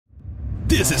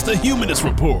This is the Humanist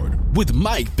Report with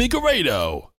Mike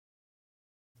Figueredo.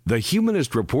 The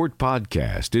Humanist Report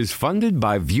podcast is funded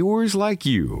by viewers like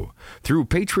you through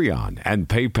Patreon and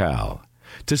PayPal.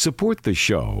 To support the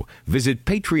show, visit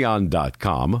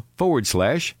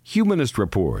patreon.com/Humanist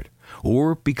Report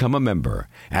or become a member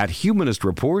at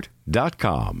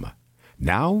humanistreport.com.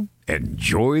 Now,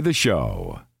 enjoy the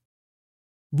show.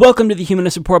 Welcome to the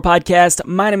Humanist Report podcast.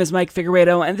 My name is Mike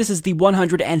Figueredo, and this is the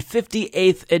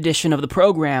 158th edition of the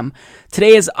program.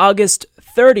 Today is August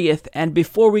 30th, and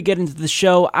before we get into the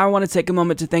show, I want to take a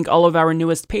moment to thank all of our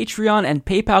newest Patreon and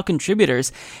PayPal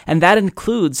contributors, and that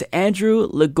includes Andrew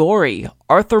Ligori,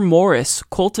 Arthur Morris,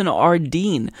 Colton R.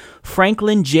 Dean,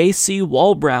 Franklin J.C.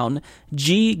 Walbrown,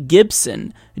 G.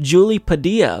 Gibson, Julie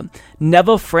Padilla,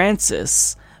 Neva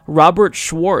Francis, Robert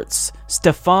Schwartz,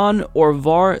 Stefan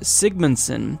Orvar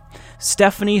Sigmundson,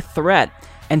 Stephanie Threat,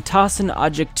 and Tassin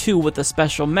Ajik 2 with a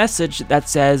special message that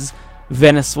says,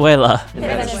 Venezuela.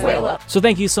 Venezuela. So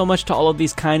thank you so much to all of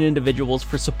these kind individuals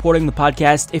for supporting the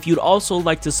podcast. If you'd also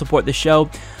like to support the show,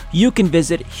 you can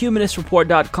visit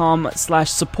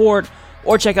humanistreport.com/support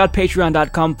or check out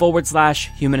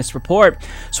patreon.com/Humanist Report.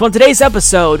 So on today's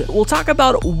episode, we'll talk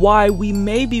about why we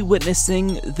may be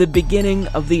witnessing the beginning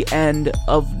of the end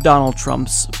of Donald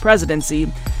Trump's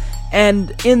presidency.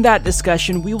 And in that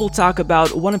discussion, we will talk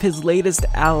about one of his latest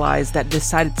allies that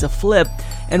decided to flip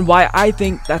and why I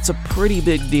think that's a pretty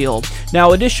big deal.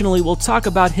 Now, additionally, we'll talk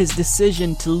about his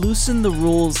decision to loosen the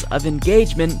rules of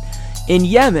engagement in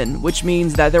Yemen, which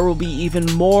means that there will be even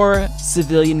more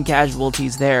civilian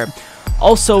casualties there.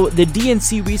 Also, the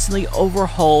DNC recently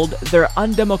overhauled their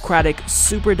undemocratic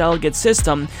superdelegate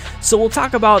system, so we'll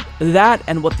talk about that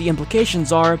and what the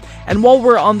implications are. And while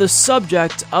we're on the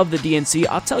subject of the DNC,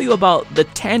 I'll tell you about the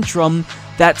tantrum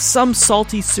that some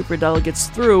salty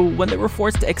superdelegates threw when they were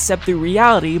forced to accept the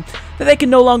reality that they can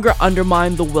no longer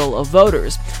undermine the will of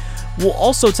voters. We'll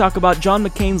also talk about John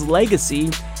McCain's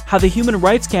legacy, how the Human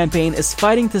Rights Campaign is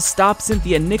fighting to stop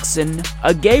Cynthia Nixon,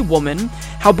 a gay woman,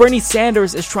 how Bernie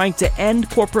Sanders is trying to end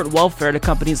corporate welfare to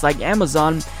companies like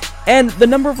Amazon, and the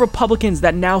number of Republicans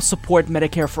that now support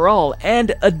Medicare for all.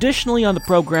 And additionally on the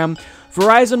program,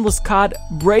 Verizon was caught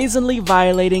brazenly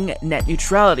violating net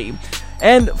neutrality.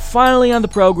 And finally on the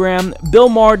program, Bill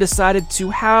Maher decided to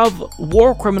have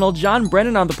war criminal John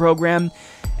Brennan on the program,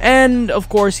 and of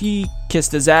course he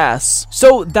kissed his ass.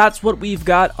 So that's what we've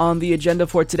got on the agenda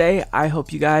for today. I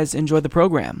hope you guys enjoy the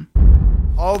program.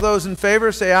 All those in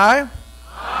favor say aye.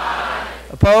 Aye.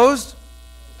 Opposed?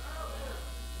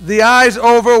 The ayes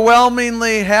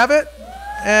overwhelmingly have it,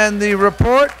 and the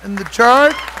report and the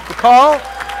charge, the call,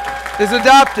 is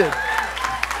adopted.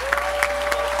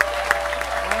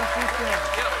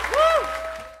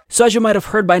 So as you might have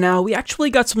heard by now, we actually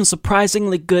got some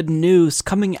surprisingly good news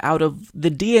coming out of the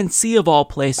DNC of all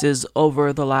places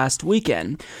over the last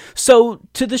weekend. So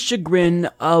to the chagrin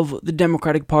of the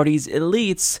Democratic Party's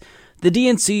elites, the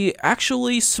DNC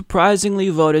actually surprisingly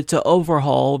voted to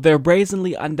overhaul their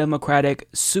brazenly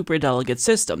undemocratic superdelegate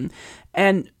system.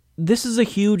 And this is a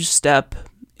huge step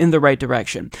in the right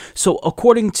direction. So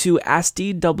according to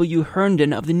Asti W.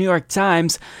 Herndon of the New York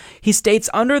Times, he states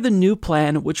under the new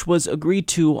plan, which was agreed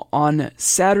to on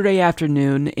Saturday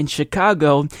afternoon in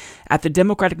Chicago at the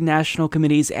Democratic National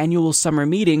Committee's annual summer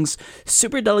meetings,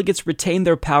 superdelegates retain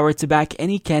their power to back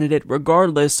any candidate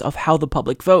regardless of how the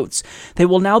public votes. They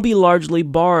will now be largely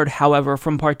barred, however,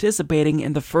 from participating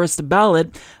in the first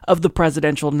ballot of the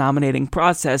presidential nominating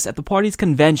process at the party's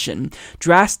convention,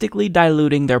 drastically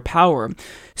diluting their power.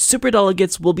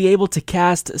 Superdelegates will be able to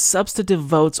cast substantive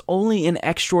votes only in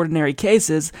extraordinary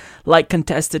cases, like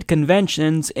contested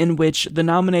conventions in which the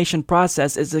nomination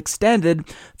process is extended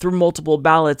through multiple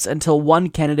ballots until one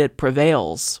candidate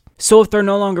prevails. So if they're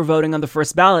no longer voting on the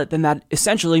first ballot, then that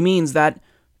essentially means that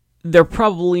they're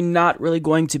probably not really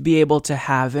going to be able to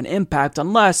have an impact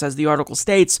unless, as the article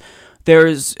states,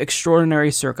 there's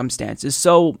extraordinary circumstances.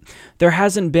 So there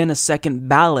hasn't been a second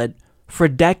ballot for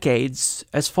decades,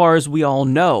 as far as we all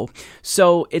know.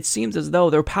 So it seems as though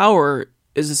their power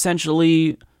is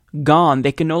essentially gone.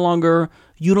 They can no longer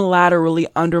unilaterally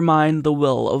undermine the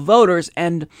will of voters,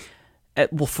 and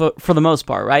well, for the most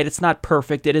part, right? It's not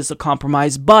perfect. It is a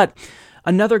compromise, but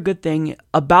Another good thing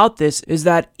about this is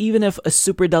that even if a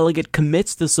superdelegate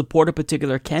commits to support a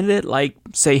particular candidate, like,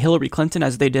 say, Hillary Clinton,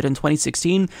 as they did in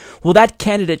 2016, well, that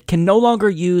candidate can no longer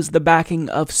use the backing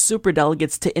of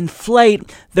superdelegates to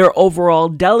inflate their overall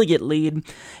delegate lead.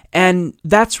 And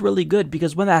that's really good,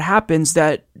 because when that happens,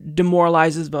 that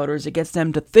demoralizes voters. It gets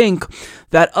them to think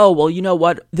that, oh, well, you know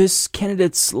what, this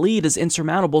candidate's lead is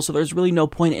insurmountable, so there's really no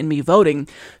point in me voting.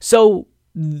 So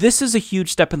this is a huge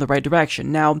step in the right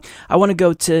direction. Now, I want to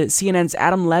go to CNN's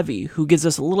Adam Levy, who gives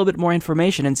us a little bit more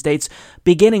information and states,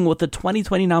 beginning with the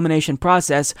 2020 nomination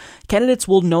process, candidates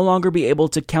will no longer be able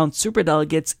to count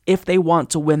superdelegates if they want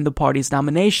to win the party's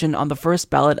nomination on the first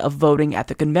ballot of voting at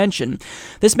the convention.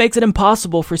 This makes it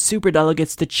impossible for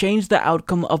superdelegates to change the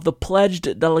outcome of the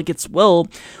pledged delegates' will,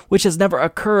 which has never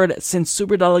occurred since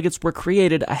superdelegates were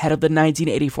created ahead of the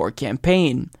 1984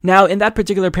 campaign. Now, in that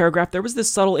particular paragraph, there was this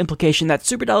subtle implication that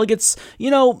superdelegates,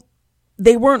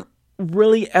 they weren't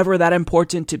really ever that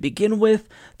important to begin with.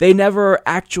 They never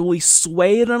actually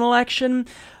swayed an election.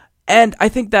 And I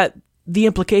think that the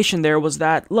implication there was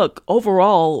that, look,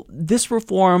 overall, this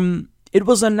reform, it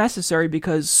was unnecessary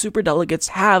because superdelegates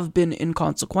have been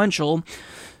inconsequential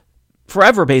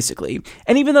forever, basically.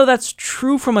 And even though that's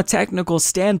true from a technical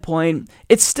standpoint,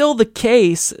 it's still the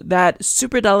case that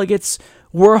superdelegates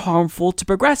were harmful to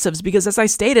progressives because, as I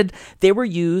stated, they were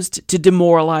used to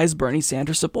demoralize Bernie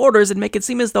Sanders supporters and make it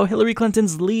seem as though Hillary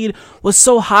Clinton's lead was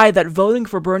so high that voting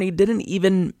for Bernie didn't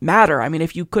even matter. I mean,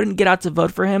 if you couldn't get out to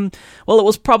vote for him, well, it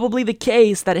was probably the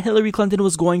case that Hillary Clinton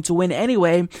was going to win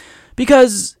anyway,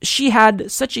 because she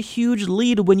had such a huge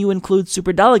lead when you include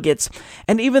superdelegates.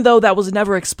 And even though that was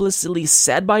never explicitly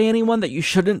said by anyone that you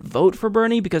shouldn't vote for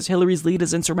Bernie because Hillary's lead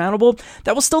is insurmountable,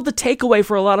 that was still the takeaway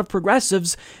for a lot of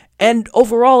progressives. And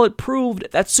overall, it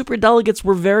proved that superdelegates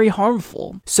were very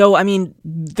harmful. So, I mean,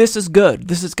 this is good.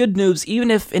 This is good news, even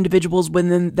if individuals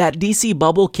within that DC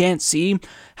bubble can't see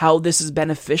how this is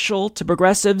beneficial to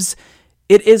progressives.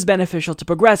 It is beneficial to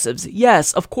progressives.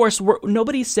 Yes, of course,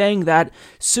 nobody's saying that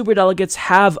superdelegates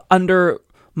have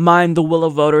undermined the will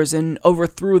of voters and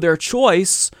overthrew their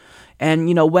choice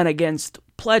and, went against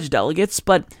pledged delegates.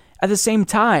 But at the same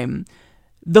time,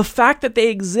 the fact that they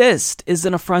exist is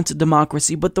an affront to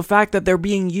democracy, but the fact that they're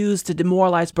being used to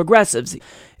demoralize progressives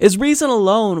is reason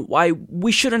alone why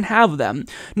we shouldn't have them.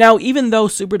 Now, even though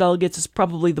superdelegates is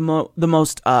probably the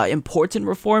most important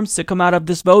reforms to come out of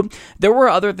this vote, there were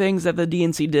other things that the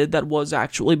DNC did that was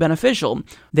actually beneficial.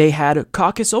 They had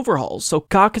caucus overhauls, so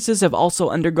caucuses have also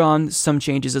undergone some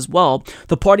changes as well.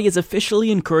 The party is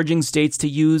officially encouraging states to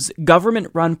use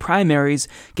government-run primaries,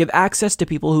 give access to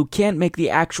people who can't make the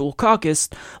actual caucus,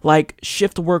 like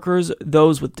shift workers,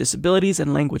 those with disabilities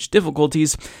and language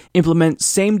difficulties, implement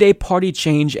same-day party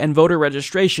change and voter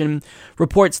registration,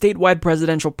 report statewide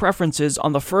presidential preferences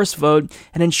on the first vote,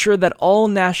 and ensure that all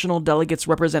national delegates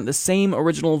represent the same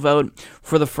original vote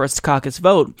for the first caucus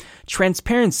vote.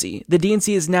 Transparency. The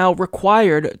DNC is now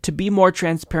required to be more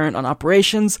transparent on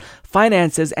operations,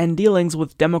 finances, and dealings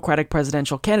with Democratic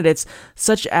presidential candidates,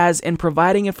 such as in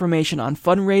providing information on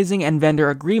fundraising and vendor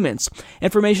agreements.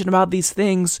 Information about these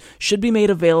things should be made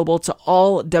available to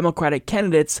all Democratic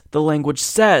candidates, the language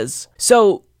says.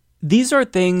 So, these are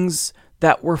things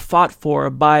that were fought for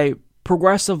by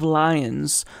progressive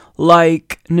lions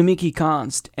like Nimiki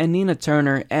Const and Nina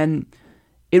Turner, and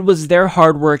it was their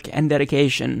hard work and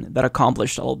dedication that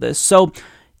accomplished all of this. So,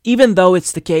 even though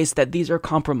it's the case that these are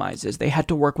compromises, they had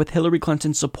to work with Hillary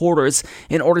Clinton supporters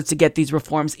in order to get these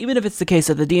reforms, even if it's the case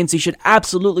that the DNC should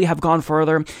absolutely have gone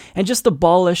further and just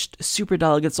abolished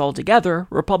superdelegates altogether,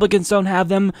 Republicans don't have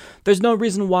them, there's no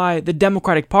reason why the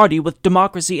Democratic Party, with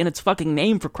democracy in its fucking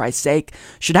name for Christ's sake,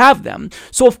 should have them.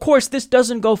 So of course this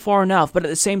doesn't go far enough, but at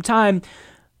the same time,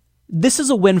 this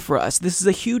is a win for us. This is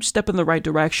a huge step in the right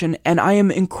direction, and I am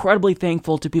incredibly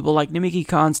thankful to people like Nimiki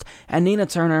Const and Nina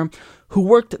Turner who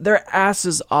worked their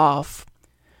asses off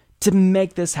to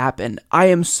make this happen. I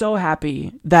am so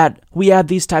happy that we have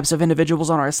these types of individuals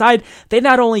on our side. They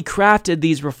not only crafted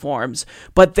these reforms,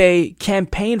 but they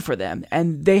campaigned for them,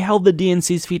 and they held the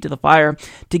DNC's feet to the fire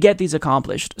to get these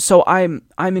accomplished. So I'm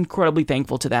incredibly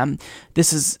thankful to them.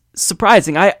 This is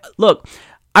surprising.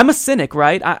 I'm a cynic,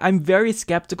 right? I'm very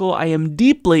skeptical. I am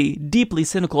deeply, deeply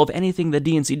cynical of anything the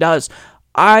DNC does.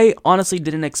 I honestly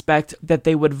didn't expect that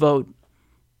they would vote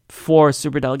for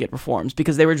superdelegate reforms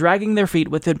because they were dragging their feet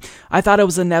with it. I thought it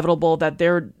was inevitable that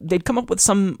they'd come up with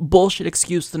some bullshit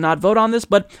excuse to not vote on this,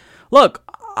 but look,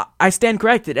 I stand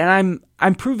corrected, and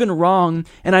I'm proven wrong,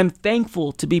 and I'm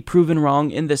thankful to be proven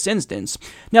wrong in this instance.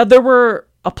 Now, there were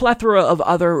a plethora of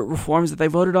other reforms that they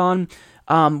voted on,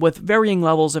 with varying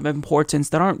levels of importance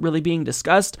that aren't really being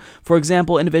discussed. For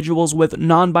example, individuals with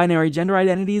non-binary gender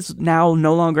identities now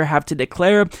no longer have to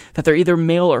declare that they're either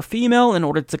male or female in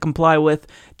order to comply with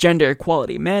gender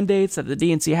equality mandates that the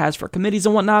DNC has for committees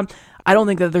and whatnot. I don't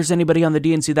think that there's anybody on the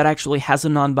DNC that actually has a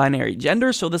non-binary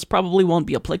gender, so this probably won't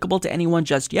be applicable to anyone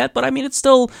just yet, but I mean, it's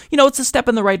still, it's a step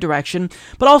in the right direction.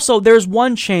 But also, there's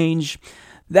one change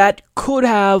that could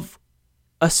have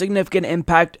a significant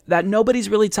impact that nobody's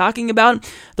really talking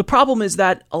about. The problem is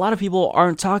that a lot of people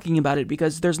aren't talking about it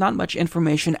because there's not much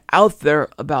information out there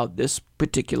about this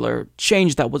particular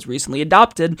change that was recently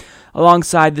adopted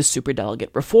alongside the superdelegate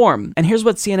reform. And here's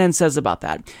what CNN says about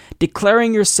that.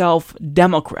 Declaring yourself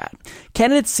Democrat.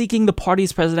 Candidates seeking the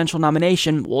party's presidential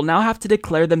nomination will now have to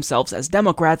declare themselves as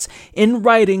Democrats in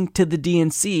writing to the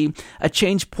DNC, a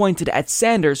change pointed at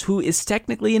Sanders, who is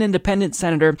technically an independent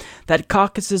senator that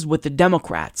caucuses with the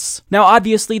Democrats. Now,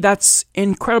 obviously, that's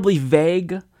incredibly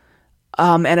vague,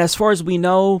 and as far as we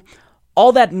know,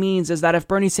 all that means is that if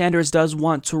Bernie Sanders does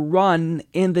want to run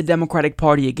in the Democratic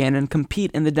Party again and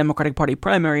compete in the Democratic Party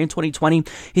primary in 2020,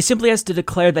 he simply has to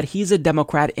declare that he's a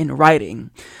Democrat in writing.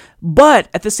 But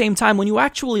at the same time, when you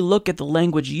actually look at the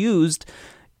language used,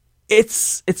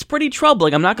 it's pretty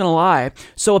troubling, I'm not going to lie.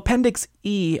 So Appendix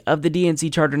E of the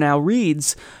DNC charter now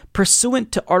reads,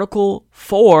 pursuant to Article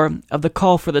 4 of the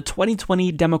call for the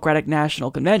 2020 Democratic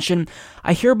National Convention,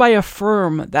 I hereby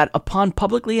affirm that upon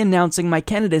publicly announcing my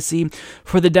candidacy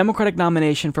for the Democratic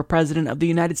nomination for President of the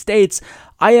United States,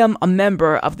 I am a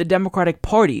member of the Democratic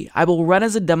Party. I will run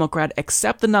as a Democrat,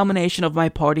 accept the nomination of my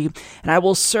party, and I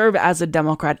will serve as a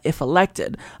Democrat if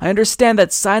elected. I understand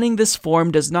that signing this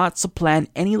form does not supplant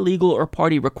any legal or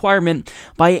party requirement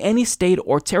by any state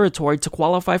or territory to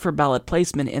qualify for ballot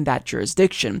placement in that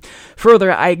jurisdiction.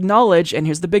 Further, I acknowledge, and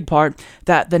here's the big part,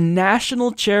 that the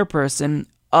national chairperson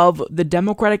of the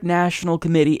Democratic National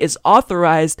Committee is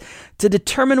authorized to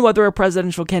determine whether a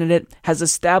presidential candidate has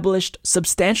established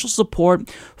substantial support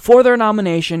for their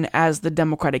nomination as the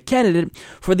Democratic candidate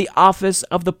for the office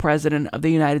of the President of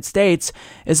the United States,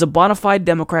 is a bona fide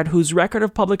Democrat whose record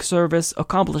of public service,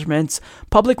 accomplishments,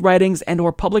 public writings, and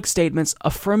or public statements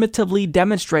affirmatively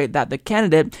demonstrate that the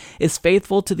candidate is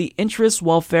faithful to the interests,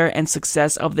 welfare, and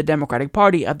success of the Democratic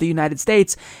Party of the United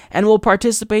States and will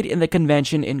participate in the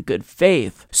convention in good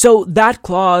faith. So that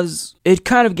clause, it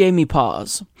kind of gave me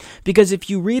pause. Because if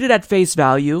you read it at face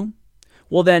value,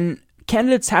 well then,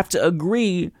 candidates have to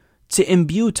agree to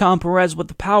imbue Tom Perez with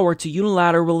the power to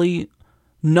unilaterally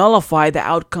nullify the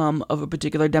outcome of a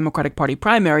particular Democratic Party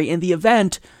primary in the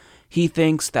event he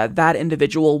thinks that that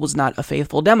individual was not a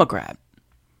faithful Democrat.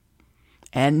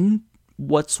 And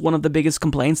what's one of the biggest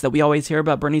complaints that we always hear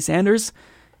about Bernie Sanders?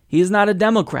 He's not a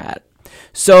Democrat.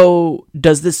 So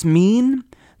does this mean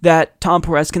that Tom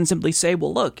Perez can simply say,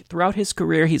 well, look, throughout his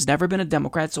career, he's never been a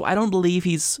Democrat, so I don't believe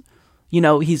he's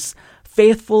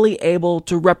faithfully able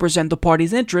to represent the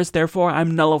party's interests, therefore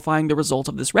I'm nullifying the results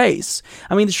of this race.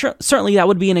 I mean, certainly that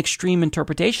would be an extreme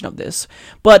interpretation of this,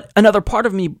 but another part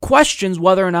of me questions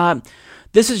whether or not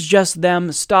this is just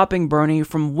them stopping Bernie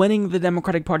from winning the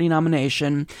Democratic Party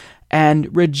nomination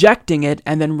and rejecting it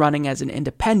and then running as an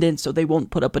independent so they won't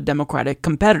put up a Democratic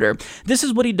competitor. This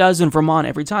is what he does in Vermont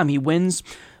every time. He wins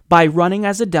by running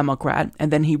as a Democrat,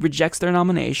 and then he rejects their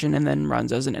nomination and then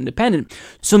runs as an independent.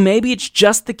 So maybe it's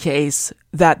just the case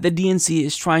that the DNC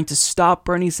is trying to stop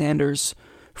Bernie Sanders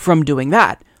from doing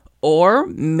that. Or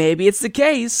maybe it's the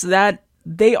case that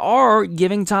they are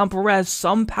giving Tom Perez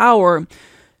some power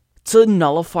to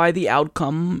nullify the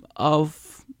outcome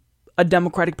of a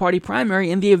Democratic Party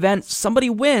primary in the event somebody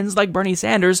wins, like Bernie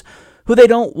Sanders, who they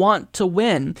don't want to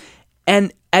win.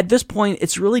 And at this point,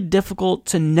 it's really difficult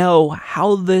to know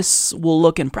how this will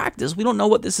look in practice. We don't know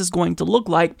what this is going to look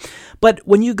like. But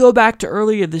when you go back to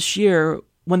earlier this year,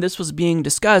 when this was being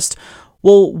discussed,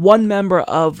 well, one member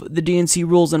of the DNC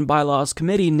Rules and Bylaws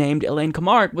Committee named Elaine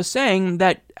Kamart was saying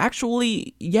that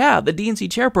actually, yeah, the DNC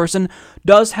chairperson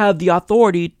does have the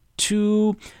authority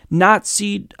to not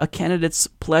seat a candidate's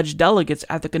pledged delegates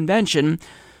at the convention,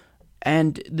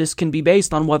 and this can be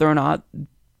based on whether or not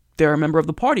they're a member of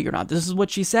the party or not. This is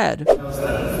what she said. How was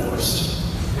that enforced?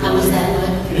 How was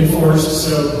that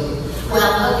enforced?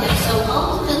 Well, okay, so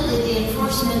ultimately the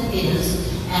enforcement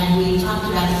is, and we talked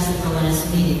about this at the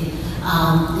last meeting,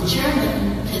 the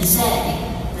chairman can say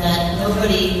that no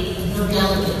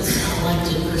delegates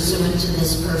elected pursuant to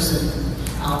this person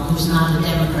who's not a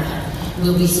Democrat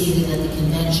will be seated at the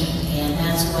convention. And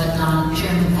that's what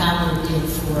Chairman Powell did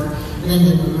for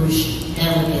Lyndon LaRouche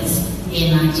delegates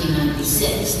in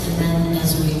 1996. And then,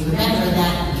 as we remember,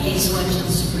 that case went to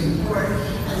the Supreme Court,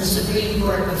 and the Supreme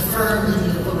Court affirmed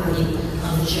the authority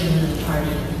of the chairman of the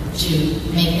party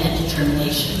to make that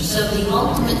determination. So the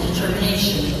ultimate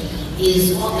determination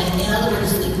is, in other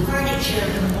words, the party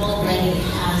chairman already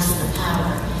has the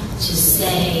power to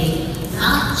say,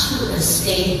 not to a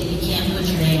state, you can't put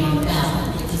your name on the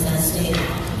ballot because that's state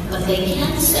law, but they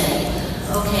can say,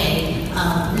 okay,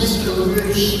 Mr.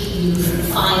 LaRouche, you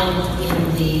filed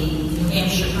in the New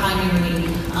Hampshire primary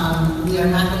we are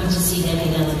not going to seat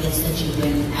any delegates that you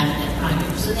win out of that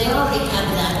primary. So they already have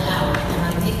that power. And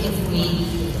I think if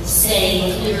we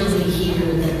say clearly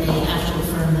here that they have to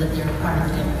affirm that they're part of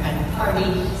the Democratic Party,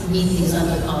 meet these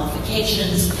other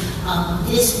qualifications,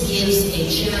 this gives a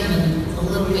chairman a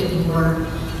little bit more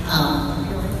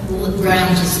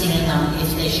ground to stand on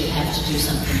if they should have to do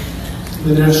something like that.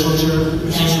 The national chair?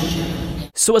 National chair.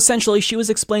 So essentially, she was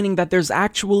explaining that there's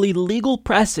actually legal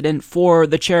precedent for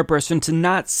the chairperson to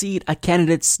not seat a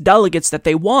candidate's delegates that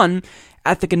they won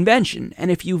at the convention. And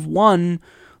if you've won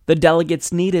the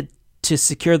delegates needed to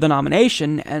secure the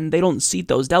nomination and they don't seat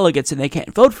those delegates and they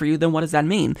can't vote for you, then what does that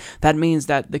mean? That means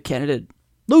that the candidate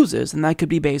loses, and that could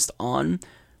be based on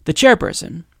the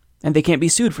chairperson. And they can't be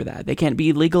sued for that. They can't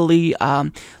be legally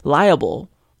liable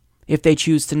if they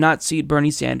choose to not seat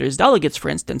Bernie Sanders' delegates, for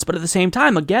instance. But at the same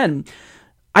time, again,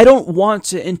 I don't want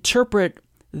to interpret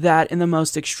that in the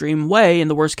most extreme way, in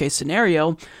the worst-case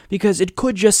scenario, because it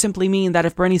could just simply mean that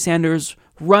if Bernie Sanders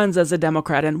runs as a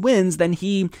Democrat and wins, then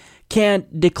he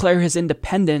can't declare his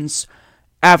independence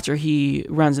after he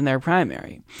runs in their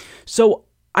primary. So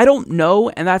I don't know,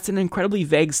 and that's an incredibly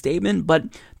vague statement, but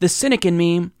the cynic in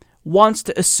me wants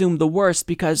to assume the worst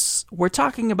because we're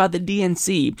talking about the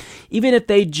DNC. Even if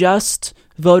they just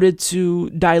voted to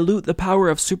dilute the power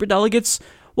of superdelegates,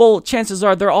 well, chances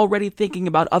are they're already thinking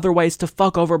about other ways to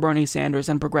fuck over Bernie Sanders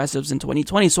and progressives in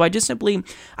 2020. So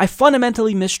I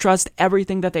fundamentally mistrust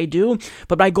everything that they do,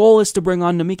 but my goal is to bring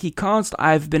on Namiki Const.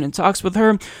 I've been in talks with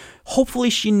her.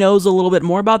 Hopefully she knows a little bit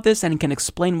more about this and can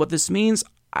explain what this means.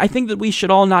 I think that we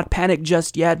should all not panic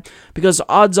just yet, because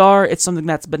odds are it's something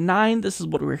that's benign. This is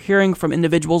what we're hearing from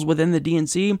individuals within the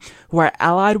DNC who are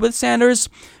allied with Sanders.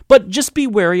 But just be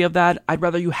wary of that. I'd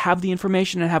rather you have the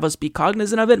information and have us be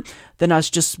cognizant of it than us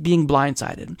just being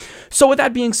blindsided. So with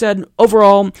that being said,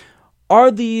 overall, are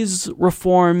these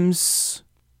reforms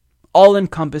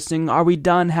all-encompassing? Are we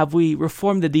done? Have we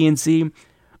reformed the DNC?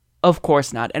 Of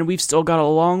course not. And we've still got a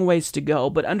long ways to go.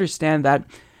 But understand that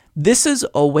this is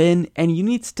a win, and you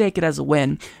need to take it as a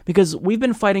win, because we've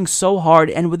been fighting so hard,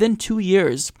 and within 2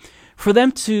 years, for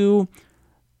them to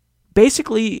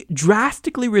basically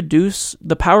drastically reduce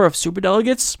the power of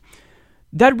superdelegates,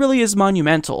 that really is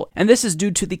monumental. And this is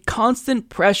due to the constant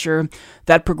pressure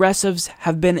that progressives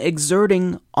have been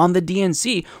exerting on the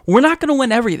DNC. We're not going to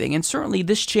win everything, and certainly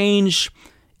this change,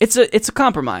 it's a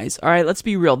compromise. All right, let's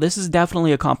be real. This is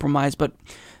definitely a compromise, but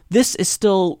this is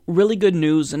still really good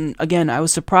news, and again, I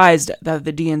was surprised that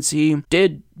the DNC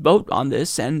did vote on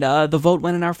this, and the vote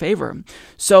went in our favor.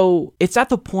 So it's at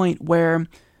the point where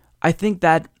I think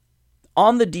that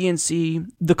on the DNC,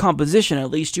 the composition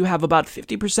at least, you have about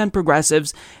 50%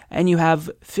 progressives, and you have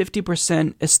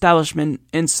 50% establishment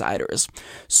insiders.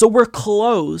 So we're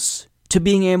close to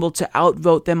being able to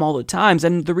outvote them all the times.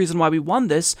 And the reason why we won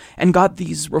this and got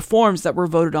these reforms that were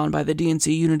voted on by the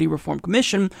DNC Unity Reform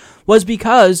Commission was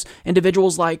because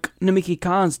individuals like Namiki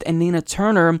Const and Nina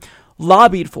Turner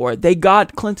lobbied for it. They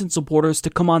got Clinton supporters to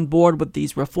come on board with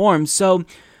these reforms. So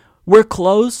we're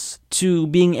close to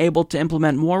being able to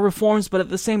implement more reforms, but at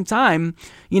the same time,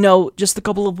 just a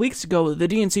couple of weeks ago, the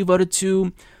DNC voted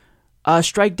to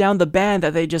strike down the ban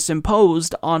that they just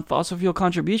imposed on fossil fuel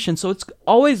contributions. So it's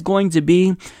always going to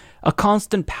be a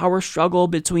constant power struggle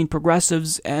between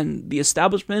progressives and the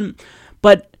establishment.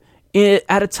 But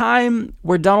at a time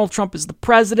where Donald Trump is the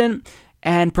president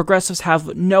and progressives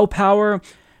have no power,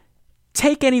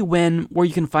 take any win where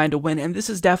you can find a win. And this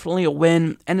is definitely a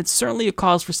win, and it's certainly a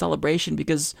cause for celebration,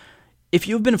 because if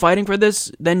you've been fighting for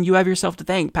this, then you have yourself to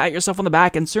thank. Pat yourself on the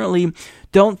back, and certainly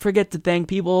don't forget to thank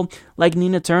people like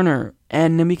Nina Turner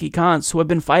and Namiki Const, who have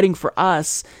been fighting for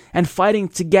us and fighting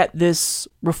to get this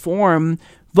reform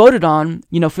voted on,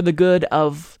 for the good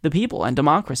of the people and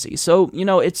democracy. So,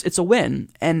 it's a win,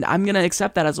 and I'm going to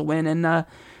accept that as a win, and I'm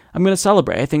going to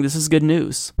celebrate. I think this is good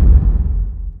news.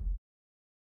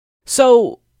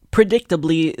 So,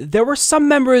 predictably, there were some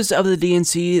members of the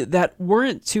DNC that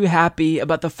weren't too happy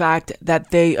about the fact that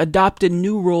they adopted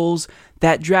new rules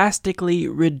that drastically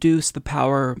reduce the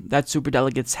power that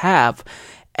superdelegates have.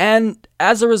 And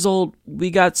as a result, we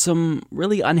got some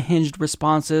really unhinged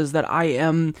responses that I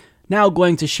am now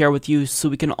going to share with you so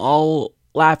we can all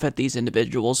laugh at these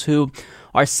individuals who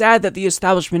are sad that the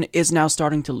establishment is now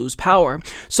starting to lose power.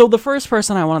 So the first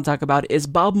person I want to talk about is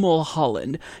Bob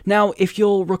Mulholland. Now, if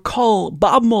you'll recall,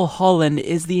 Bob Mulholland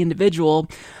is the individual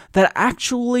that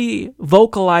actually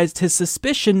vocalized his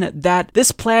suspicion that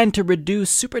this plan to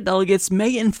reduce superdelegates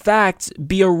may in fact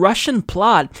be a Russian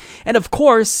plot. And of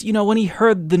course, when he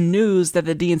heard the news that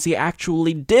the DNC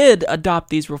actually did adopt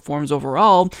these reforms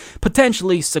overall,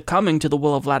 potentially succumbing to the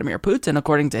will of Vladimir Putin,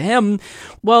 according to him,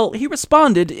 well, he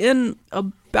responded in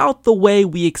about the way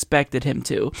we expected him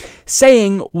to,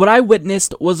 saying, "What I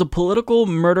witnessed was a political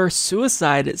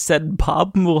murder-suicide," said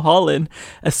Bob Mulholland,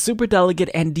 a superdelegate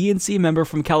and DNC member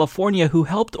from California who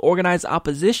helped organize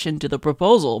opposition to the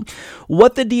proposal.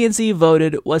 What the DNC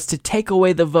voted was to take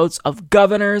away the votes of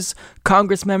governors,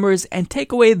 Congress members, and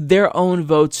take away their own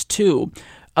votes too.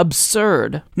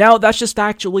 Absurd. Now, that's just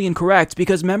factually incorrect,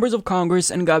 because members of Congress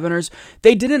and governors,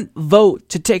 they didn't vote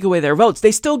to take away their votes.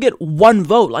 They still get one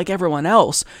vote like everyone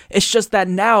else. It's just that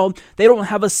now they don't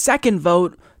have a second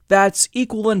vote that's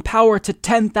equal in power to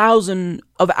 10,000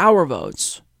 of our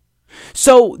votes.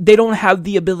 So they don't have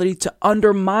the ability to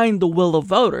undermine the will of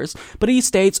voters. But he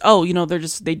states,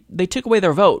 they took away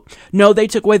their vote. No, they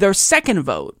took away their second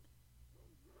vote.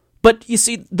 But you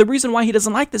see, the reason why he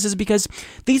doesn't like this is because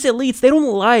these elites, they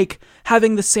don't like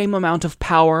having the same amount of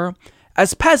power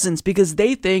as peasants, because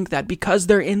they think that because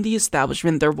they're in the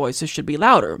establishment, their voices should be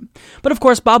louder. But of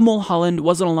course, Bob Mulholland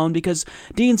wasn't alone, because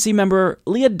DNC member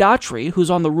Leah Daughtry,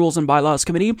 who's on the Rules and Bylaws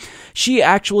Committee, she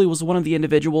actually was one of the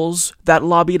individuals that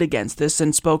lobbied against this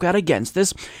and spoke out against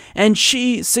this. And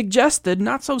she suggested,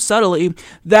 not so subtly,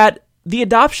 that the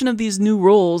adoption of these new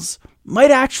rules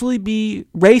might actually be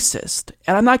racist.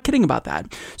 And I'm not kidding about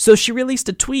that. So she released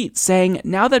a tweet saying,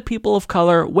 "Now that people of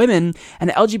color, women, and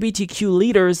LGBTQ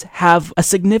leaders have a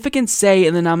significant say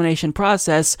in the nomination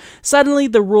process, suddenly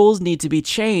the rules need to be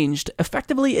changed,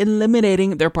 effectively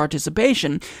eliminating their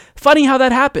participation. Funny how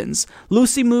that happens.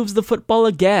 Lucy moves the football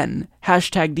again.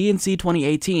 Hashtag DNC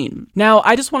 2018. Now,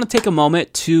 I just want to take a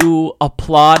moment to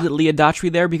applaud Leah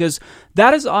Daughtry there, because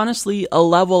that is honestly a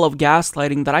level of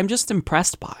gaslighting that I'm just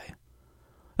impressed by.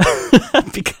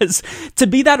 Because to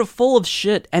be that full of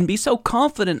shit and be so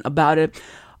confident about it,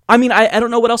 I mean, I don't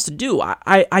know what else to do.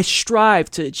 I strive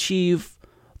to achieve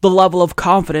the level of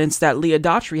confidence that Leah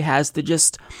Daughtry has to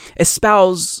just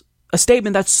espouse a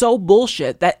statement that's so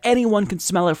bullshit that anyone can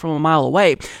smell it from a mile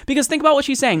away. Because think about what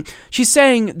she's saying. She's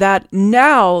saying that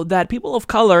now that people of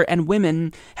color and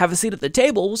women have a seat at the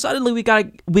table, well, suddenly we've got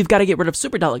to get rid of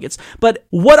superdelegates. But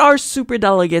what are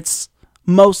superdelegates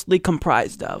mostly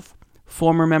comprised of?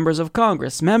 Former members of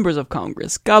Congress,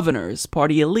 governors,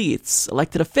 party elites,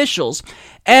 elected officials.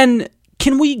 And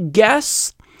can we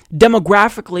guess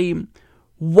demographically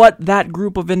what that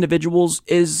group of individuals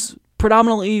is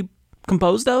predominantly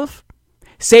composed of?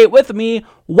 Say it with me,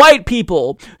 white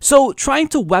people. So trying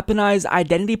to weaponize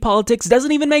identity politics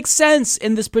doesn't even make sense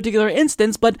in this particular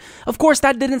instance, but of course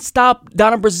that didn't stop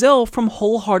Donna Brazile from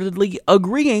wholeheartedly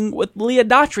agreeing with Leah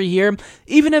Daughtry here,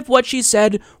 even if what she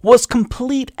said was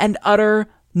complete and utter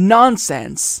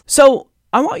nonsense. So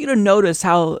I want you to notice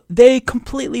how they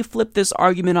completely flip this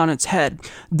argument on its head.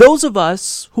 Those of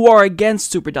us who are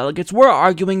against superdelegates, we're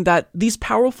arguing that these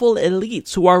powerful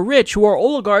elites who are rich, who are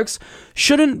oligarchs,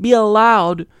 shouldn't be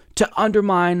allowed to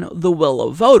undermine the will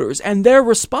of voters. And their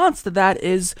response to that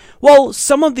is, well,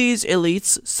 some of these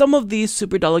elites, some of these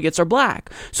superdelegates are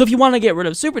black. So if you want to get rid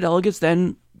of superdelegates,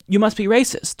 then you must be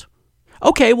racist.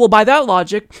 Okay, well, by that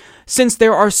logic, since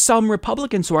there are some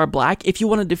Republicans who are black, if you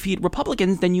want to defeat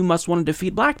Republicans, then you must want to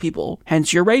defeat black people.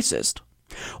 Hence, you're racist.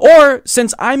 Or,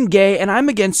 since I'm gay and I'm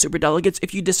against superdelegates,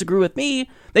 if you disagree with me,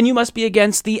 then you must be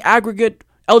against the aggregate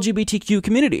LGBTQ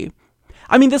community.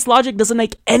 I mean, this logic doesn't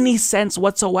make any sense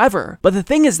whatsoever. But the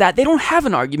thing is that they don't have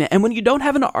an argument. And when you don't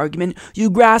have an argument, you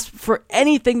grasp for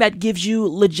anything that gives you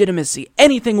legitimacy,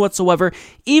 anything whatsoever,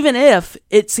 even if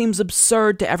it seems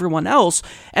absurd to everyone else.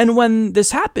 And when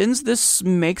this happens, this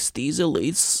makes these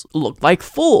elites look like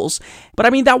fools. But I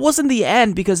mean, that wasn't the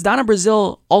end, because Donna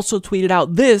Brazile also tweeted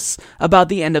out this about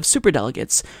the end of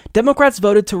superdelegates. Democrats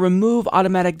voted to remove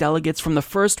automatic delegates from the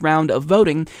first round of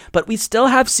voting, but we still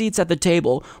have seats at the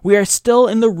table. We are still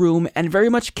in the room and very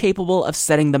much capable of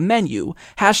setting the menu.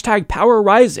 Hashtag power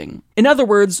rising. In other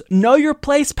words, know your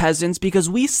place, peasants, because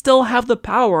we still have the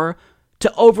power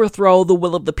to overthrow the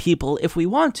will of the people if we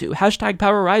want to. Hashtag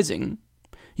power rising.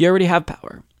 You already have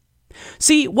power.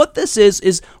 See, what this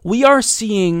is we are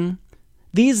seeing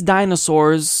these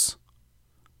dinosaurs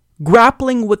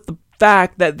grappling with the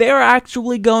fact that they're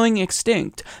actually going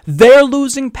extinct. They're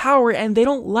losing power, and they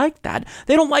don't like that.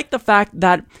 They don't like the fact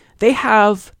that they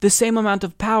have the same amount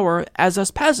of power as us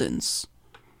peasants.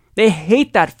 They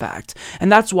hate that fact,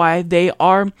 and that's why they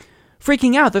are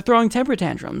freaking out. They're throwing temper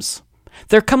tantrums.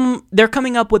 They're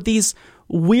coming up with these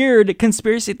weird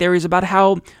conspiracy theories about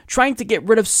how trying to get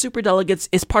rid of superdelegates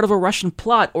is part of a Russian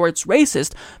plot or it's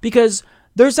racist, because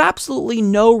there's absolutely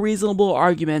no reasonable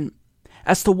argument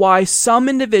as to why some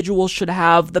individuals should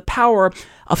have the power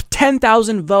of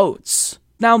 10,000 votes.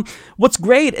 Now, what's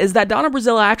great is that Donna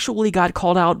Brazile actually got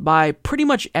called out by pretty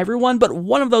much everyone, but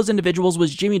one of those individuals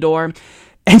was Jimmy Dore,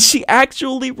 and she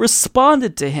actually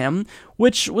responded to him,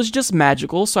 which was just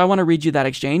magical, so I want to read you that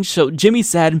exchange. So Jimmy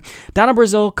said, Donna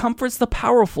Brazile comforts the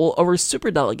powerful over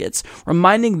superdelegates,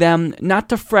 reminding them not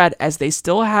to fret as they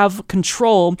still have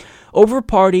control over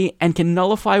party and can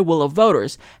nullify will of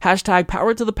voters. Hashtag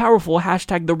power to the powerful,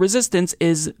 hashtag the resistance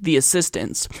is the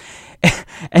assistance.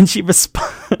 And she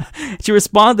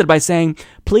responded by saying,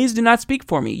 please do not speak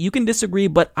for me. You can disagree,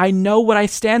 but I know what I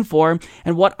stand for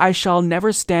and what I shall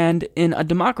never stand in a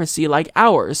democracy like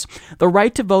ours. The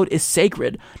right to vote is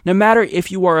sacred, no matter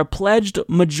if you are a pledged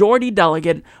majority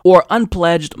delegate or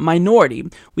unpledged minority.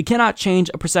 We cannot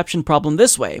change a perception problem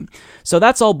this way. So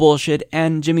that's all bullshit,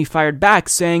 and Jimmy fired back,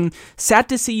 saying, sad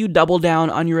to see you double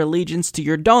down on your allegiance to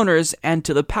your donors and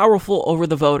to the powerful over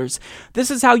the voters.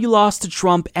 This is how you lost to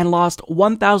Trump and lost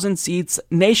 1,000 seats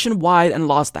nationwide and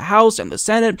lost the House and the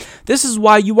Senate. This is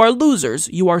why you are losers.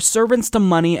 You are servants to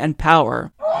money and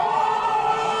power.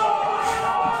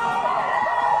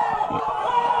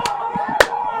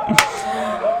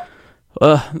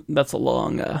 That's a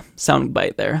long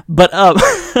soundbite there. But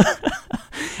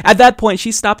at that point,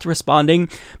 she stopped responding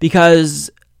because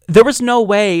there was no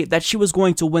way that she was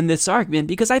going to win this argument,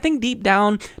 because I think deep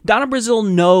down, Donna Brazile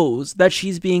knows that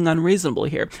she's being unreasonable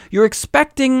here. You're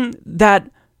expecting that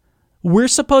we're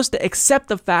supposed to accept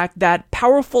the fact that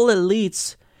powerful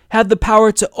elites have the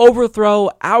power to overthrow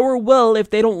our will if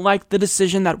they don't like the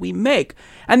decision that we make.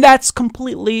 And that's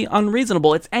completely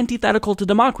unreasonable. It's antithetical to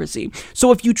democracy.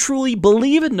 So if you truly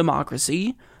believe in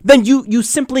democracy, then you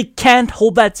simply can't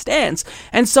hold that stance.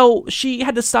 And so she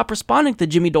had to stop responding to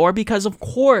Jimmy Dore because, of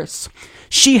course,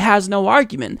 she has no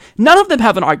argument. None of them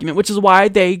have an argument, which is why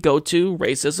they go to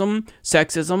racism,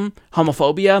 sexism,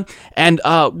 homophobia, and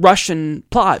Russian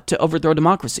plot to overthrow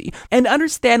democracy. And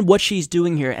understand what she's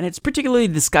doing here, and it's particularly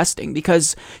disgusting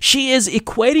because she is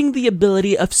equating the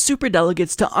ability of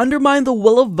superdelegates to undermine the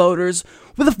will of voters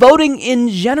with voting in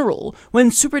general,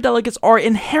 when superdelegates are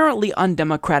inherently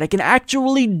undemocratic and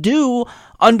actually do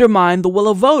undermine the will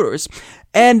of voters.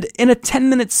 And in a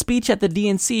 10-minute speech at the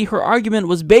DNC, her argument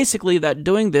was basically that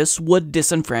doing this would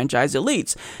disenfranchise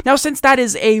elites. Now, since that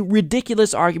is a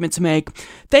ridiculous argument to make,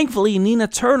 thankfully, Nina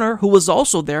Turner, who was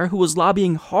also there, who was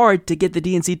lobbying hard to get the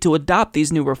DNC to adopt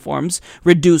these new reforms,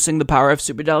 reducing the power of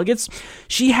superdelegates,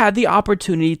 she had the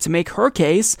opportunity to make her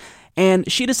case,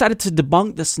 and she decided to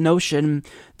debunk this notion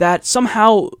that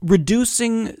somehow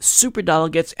reducing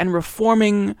superdelegates and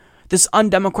reforming this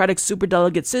undemocratic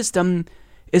superdelegate system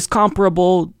is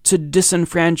comparable to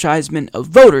disenfranchisement of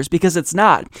voters, because it's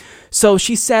not. So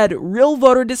she said, real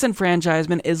voter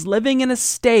disenfranchisement is living in a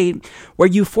state where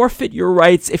you forfeit your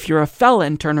rights if you're a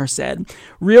felon, Turner said.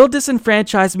 Real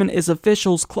disenfranchisement is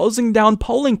officials closing down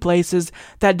polling places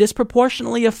that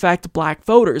disproportionately affect black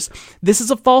voters. This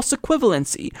is a false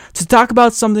equivalency. To talk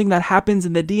about something that happens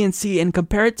in the DNC and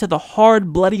compare it to the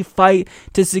hard, bloody fight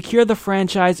to secure the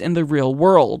franchise in the real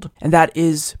world. And that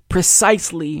is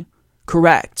precisely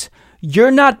correct.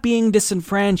 You're not being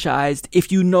disenfranchised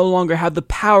if you no longer have the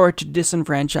power to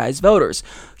disenfranchise voters.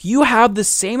 You have the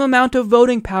same amount of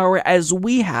voting power as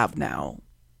we have now.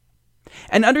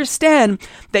 And understand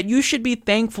that you should be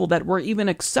thankful that we're even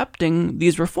accepting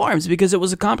these reforms, because it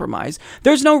was a compromise.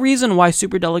 There's no reason why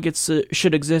superdelegates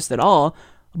should exist at all,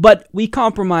 but we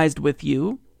compromised with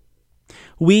you.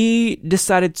 We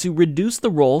decided to reduce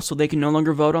the roll so they can no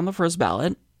longer vote on the first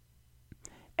ballot.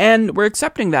 And we're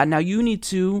accepting that. Now you need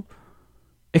to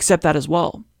accept that as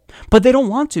well. But they don't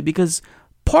want to, because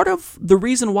part of the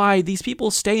reason why these people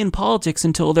stay in politics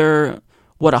until they're,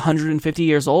 150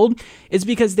 years old, is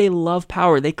because they love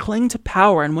power. They cling to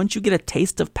power. And once you get a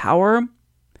taste of power,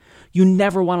 you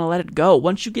never want to let it go.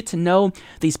 Once you get to know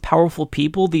these powerful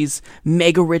people, these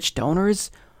mega rich donors,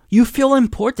 you feel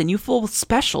important. You feel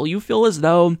special. You feel as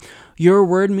though your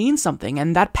word means something.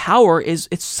 And that power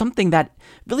it's something that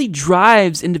really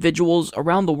drives individuals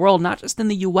around the world, not just in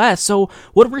the US. So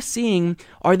what we're seeing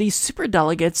are these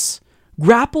superdelegates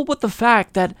grapple with the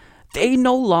fact that they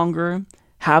no longer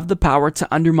have the power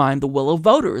to undermine the will of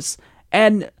voters.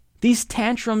 And these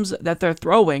tantrums that they're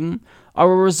throwing are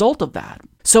a result of that.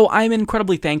 So I'm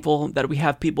incredibly thankful that we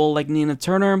have people like Nina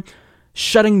Turner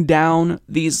shutting down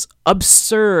these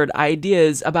absurd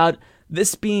ideas about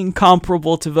this being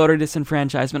comparable to voter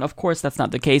disenfranchisement. Of course, that's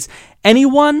not the case.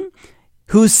 Anyone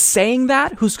who's saying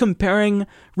that, who's comparing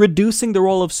reducing the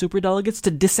role of superdelegates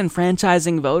to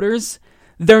disenfranchising voters,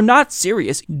 they're not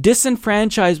serious.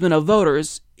 Disenfranchisement of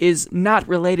voters is not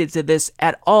related to this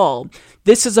at all.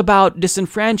 This is about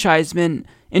disenfranchisement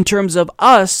in terms of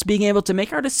us being able to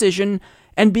make our decision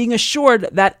and being assured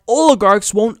that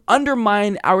oligarchs won't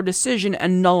undermine our decision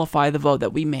and nullify the vote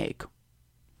that we make.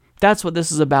 That's what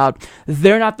this is about.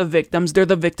 They're not the victims, they're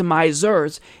the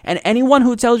victimizers. And anyone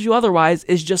who tells you otherwise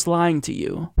is just lying to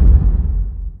you.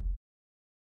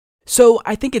 So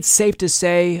I think it's safe to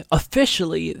say,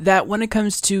 officially, that when it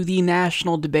comes to the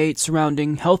national debate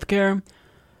surrounding healthcare,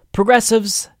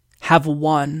 progressives have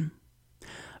won.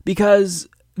 Because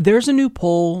there's a new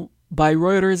poll by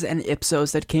Reuters and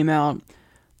Ipsos that came out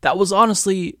that was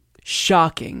honestly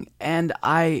shocking, and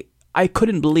I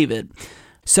couldn't believe it.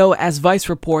 So, as Vice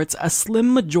reports, a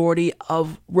slim majority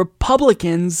of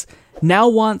Republicans now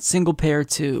want single-payer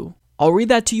too. I'll read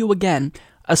that to you again.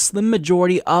 A slim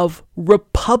majority of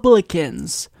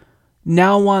Republicans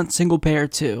now want single-payer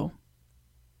too.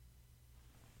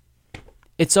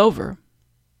 It's over.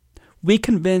 We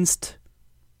convinced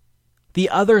the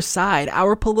other side,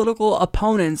 our political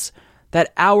opponents,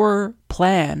 that our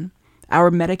plan, our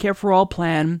Medicare for All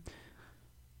plan,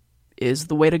 is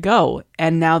the way to go.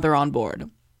 And now they're on board.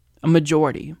 A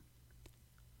majority.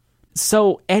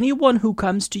 So anyone who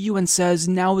comes to you and says,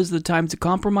 now is the time to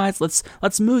compromise, let's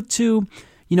move to,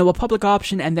 a public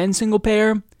option and then single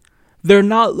payer, they're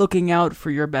not looking out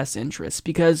for your best interests,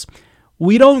 because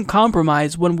we don't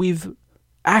compromise when we've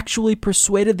actually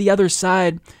persuaded the other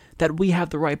side that we have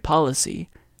the right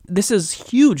policy. This is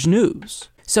huge news.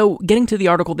 So, getting to the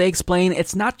article, they explain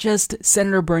it's not just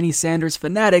Senator Bernie Sanders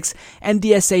fanatics and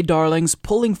DSA darlings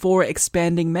pulling for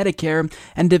expanding Medicare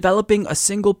and developing a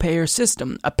single-payer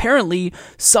system. Apparently,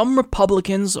 some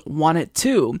Republicans want it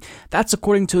too. That's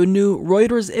according to a new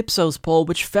Reuters Ipsos poll,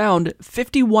 which found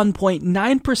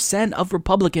 51.9% of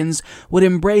Republicans would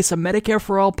embrace a Medicare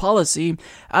for All policy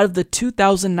out of the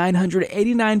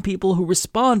 2,989 people who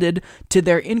responded to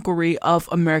their inquiry of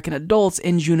American adults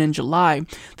in June and July.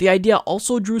 The idea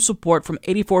also drew support from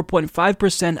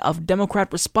 84.5% of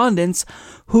Democrat respondents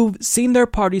who've seen their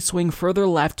party swing further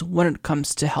left when it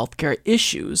comes to healthcare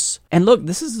issues. And look,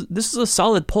 this is a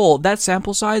solid poll. That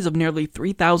sample size of nearly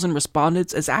 3,000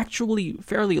 respondents is actually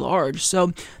fairly large,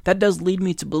 so that does lead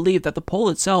me to believe that the poll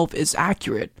itself is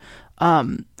accurate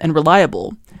and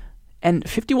reliable. And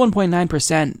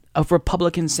 51.9% of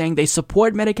Republicans saying they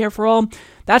support Medicare for All,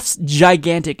 that's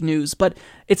gigantic news. But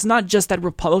it's not just that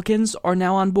Republicans are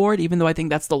now on board, even though I think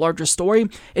that's the larger story.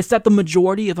 It's that the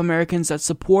majority of Americans that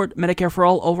support Medicare for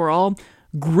All overall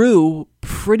grew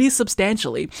pretty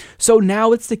substantially. So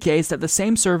now it's the case that the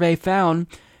same survey found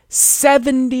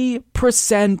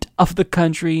 70% of the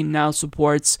country now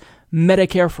supports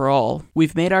Medicare for All.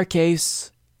 We've made our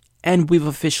case, and we've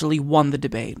officially won the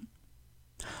debate.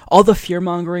 All the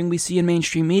fear-mongering we see in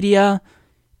mainstream media,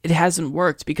 it hasn't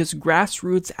worked, because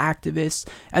grassroots activists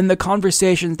and the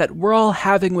conversations that we're all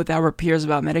having with our peers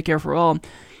about Medicare for All,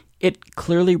 it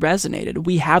clearly resonated.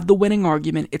 We have the winning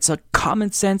argument. It's a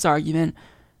common sense argument,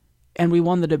 and we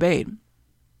won the debate.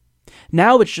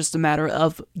 Now it's just a matter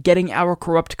of getting our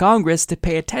corrupt Congress to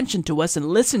pay attention to us and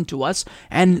listen to us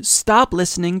and stop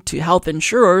listening to health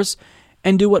insurers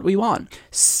and do what we want.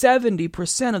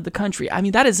 70% of the country. I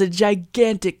mean, that is a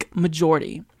gigantic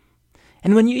majority.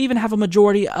 And when you even have a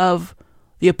majority of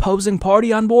the opposing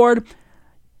party on board,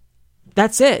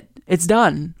 that's it. It's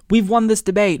done. We've won this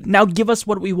debate. Now give us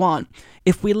what we want.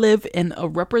 If we live in a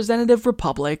representative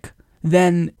republic,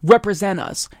 then represent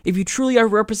us. If you truly are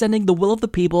representing the will of the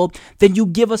people, then you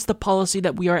give us the policy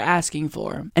that we are asking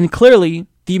for. And clearly,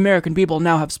 the American people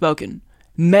now have spoken.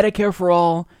 Medicare for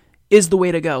All is the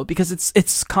way to go, because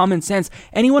it's common sense.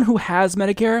 Anyone who has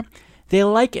Medicare, they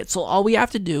like it. So all we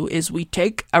have to do is we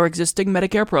take our existing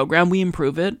Medicare program, we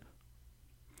improve it,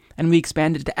 and we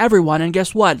expand it to everyone. And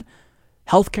guess what?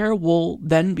 Healthcare will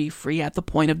then be free at the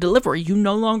point of delivery. You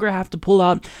no longer have to pull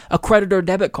out a credit or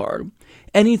debit card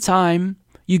anytime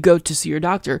you go to see your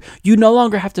doctor. You no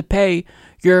longer have to pay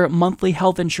your monthly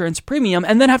health insurance premium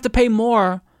and then have to pay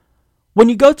more when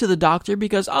you go to the doctor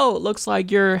because, it looks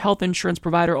like your health insurance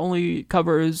provider only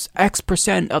covers X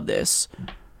percent of this.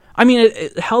 I mean,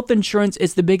 health insurance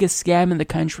is the biggest scam in the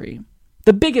country.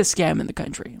 The biggest scam in the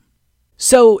country.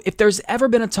 So if there's ever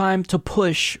been a time to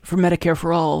push for Medicare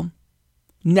for All,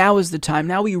 now is the time.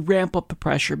 Now we ramp up the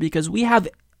pressure because we have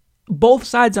both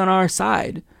sides on our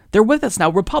side. They're with us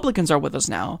now. Republicans are with us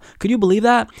now. Could you believe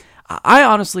that? I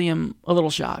honestly am a little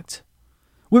shocked.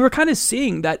 We were kind of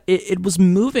seeing that it was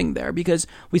moving there because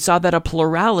we saw that a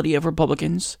plurality of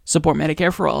Republicans support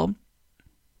Medicare for All.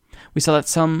 We saw that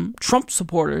some Trump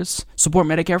supporters support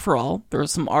Medicare for all. There were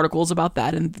some articles about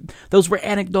that, and those were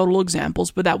anecdotal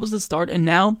examples, but that was the start, and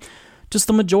now just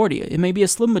the majority. It may be a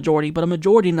slim majority, but a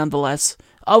majority nonetheless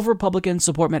of Republicans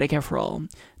support Medicare for all.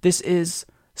 This is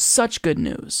such good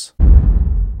news.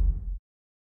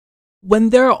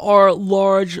 When there are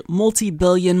large,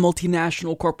 multi-billion,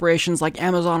 multinational corporations like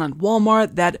Amazon and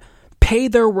Walmart that pay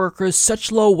their workers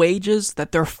such low wages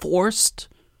that they're forced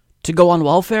to go on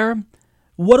welfare,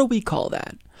 what do we call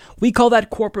that? We call that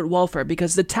corporate welfare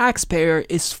because the taxpayer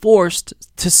is forced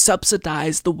to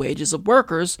subsidize the wages of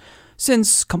workers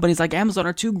since companies like Amazon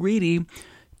are too greedy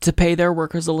to pay their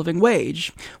workers a living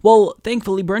wage. Well,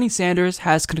 thankfully, Bernie Sanders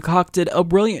has concocted a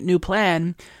brilliant new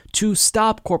plan to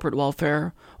stop corporate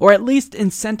welfare, or at least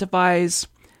incentivize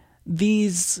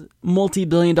these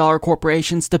multi-billion-dollar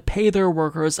corporations to pay their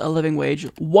workers a living wage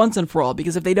once and for all,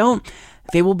 because if they don't,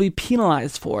 they will be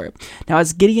penalized for it. Now,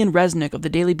 as Gideon Resnick of the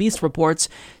Daily Beast reports,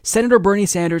 Senator Bernie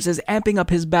Sanders is amping up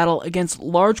his battle against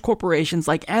large corporations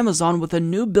like Amazon with a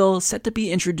new bill set to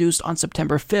be introduced on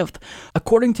September 5th.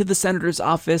 According to the senator's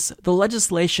office, the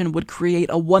legislation would create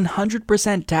a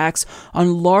 100% tax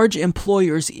on large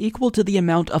employers equal to the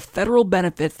amount of federal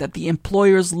benefits that the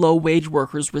employer's low-wage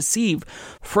workers receive.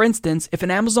 For instance, if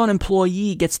an Amazon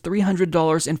employee gets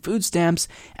 $300 in food stamps,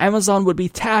 Amazon would be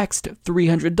taxed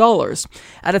 $300.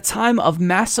 At a time of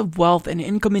massive wealth and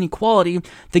income inequality,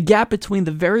 the gap between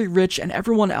the very rich and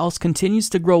everyone else continues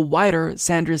to grow wider,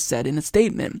 Sanders said in a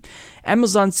statement.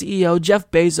 Amazon CEO Jeff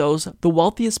Bezos, the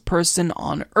wealthiest person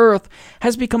on earth,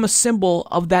 has become a symbol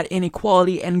of that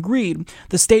inequality and greed.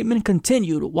 The statement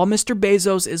continued, while Mr.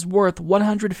 Bezos is worth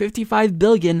 $155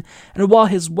 billion, and while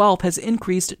his wealth has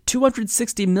increased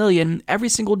 $260 million every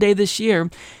single day this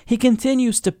year, he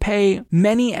continues to pay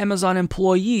many Amazon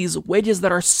employees wages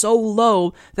that are so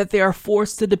low that they are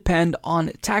forced to depend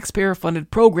on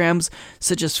taxpayer-funded programs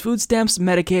such as food stamps,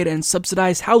 Medicaid, and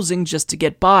subsidized housing just to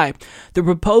get by. The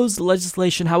proposed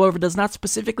legislation, however, does not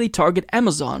specifically target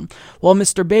Amazon. While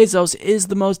Mr. Bezos is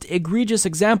the most egregious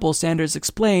example, Sanders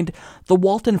explained, the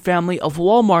Walton family of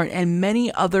Walmart and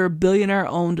many other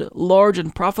billionaire-owned, large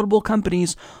and profitable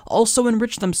companies also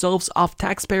enrich themselves off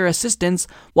taxpayer assistance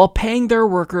while paying their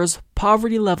workers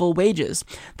poverty-level wages.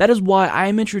 That is why I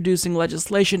am introducing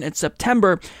legislation in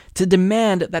September to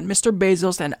demand that Mr.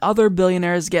 Bezos and other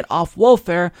billionaires get off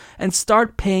welfare and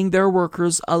start paying their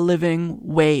workers a living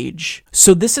wage.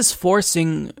 So this is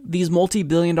forcing these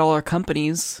multi-billion-dollar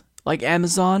companies like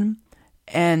Amazon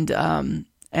and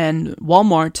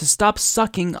Walmart to stop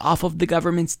sucking off of the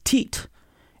government's teat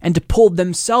and to pull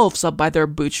themselves up by their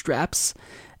bootstraps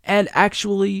and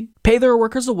actually pay their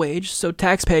workers a wage so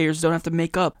taxpayers don't have to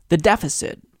make up the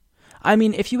deficit. I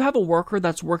mean, if you have a worker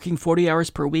that's working 40 hours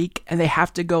per week and they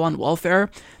have to go on welfare,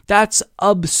 that's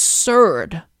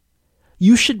absurd.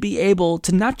 You should be able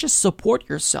to not just support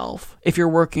yourself if you're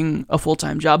working a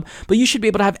full-time job, but you should be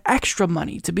able to have extra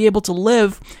money to be able to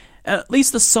live at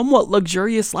least a somewhat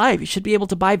luxurious life. You should be able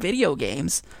to buy video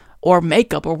games or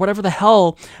makeup or whatever the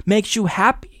hell makes you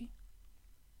happy.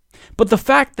 But the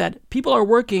fact that people are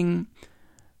working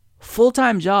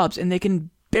full-time jobs and they can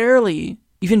barely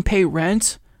even pay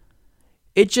rent,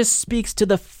 it just speaks to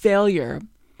the failure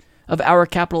of our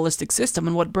capitalistic system.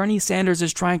 And what Bernie Sanders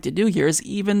is trying to do here is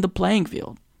even the playing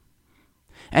field.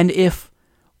 And if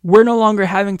we're no longer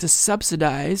having to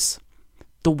subsidize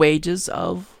the wages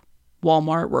of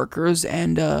Walmart workers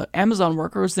and Amazon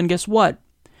workers, then guess what?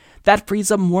 That frees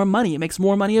up more money. It makes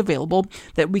more money available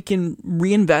that we can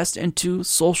reinvest into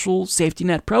social safety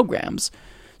net programs.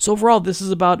 So overall, this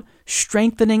is about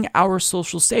strengthening our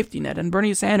social safety net. And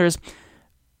Bernie Sanders,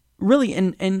 really,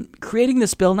 in creating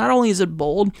this bill, not only is it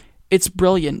bold, it's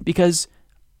brilliant because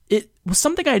it was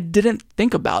something I didn't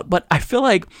think about. But I feel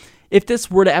like if this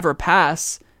were to ever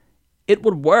pass, it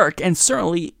would work. And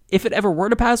certainly, if it ever were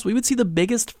to pass, we would see the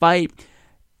biggest fight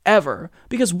ever,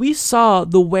 because we saw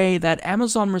the way that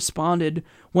Amazon responded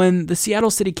when the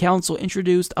Seattle City Council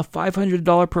introduced a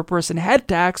 $500 per person head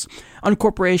tax on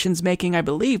corporations making, I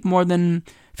believe, more than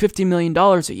 $50 million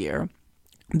a year.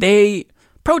 They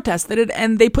protested it,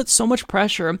 and they put so much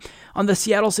pressure on the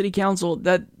Seattle City Council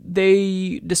that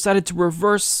they decided to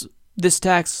reverse this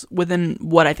tax within,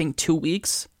 2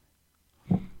 weeks.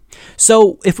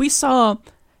 So if we saw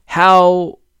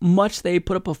how much they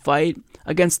put up a fight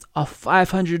against a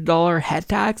 $500 head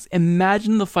tax,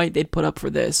 imagine the fight they'd put up for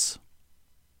this.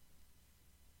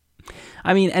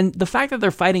 I mean, and the fact that they're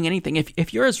fighting anything,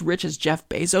 if you're as rich as Jeff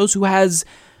Bezos, who has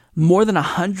more than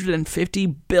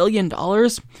 $150 billion,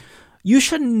 you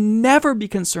should never be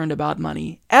concerned about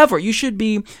money, ever. You should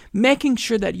be making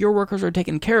sure that your workers are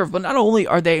taken care of, but not only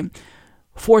are they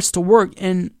forced to work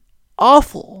in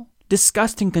awful,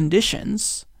 disgusting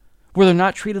conditions where they're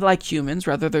not treated like humans,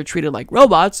 rather they're treated like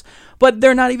robots, but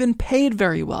they're not even paid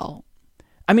very well.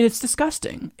 I mean, it's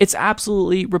disgusting. It's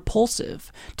absolutely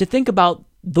repulsive to think about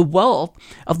the wealth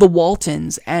of the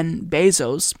Waltons and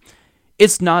Bezos.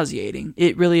 It's nauseating.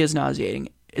 It really is nauseating,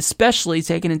 especially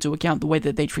taking into account the way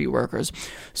that they treat workers.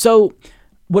 So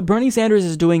what Bernie Sanders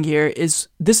is doing here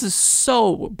this is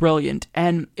so brilliant,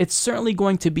 and it's certainly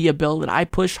going to be a bill that I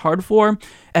push hard for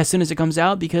as soon as it comes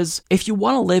out, because if you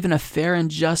want to live in a fair and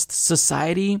just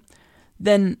society,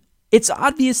 then it's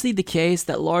obviously the case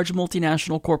that large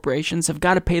multinational corporations have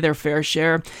got to pay their fair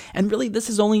share, and really this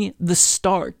is only the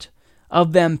start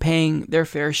of them paying their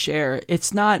fair share.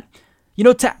 It's not,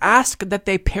 to ask that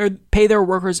they pay their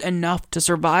workers enough to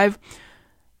survive,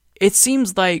 it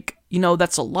seems like,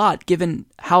 that's a lot given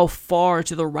how far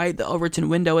to the right the Overton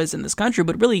window is in this country,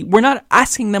 but really, we're not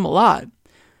asking them a lot.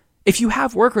 If you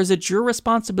have workers, it's your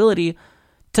responsibility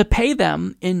to pay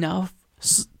them enough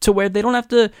to where they don't have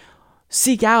to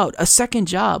seek out a second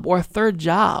job or a third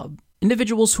job.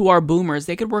 Individuals who are boomers,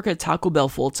 they could work at Taco Bell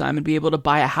full-time and be able to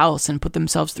buy a house and put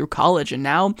themselves through college. And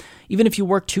now, even if you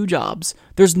work 2 jobs,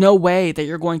 there's no way that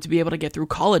you're going to be able to get through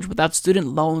college without student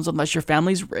loans unless your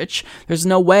family's rich. There's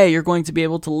no way you're going to be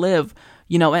able to live,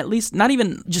 at least not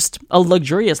even just a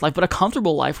luxurious life, but a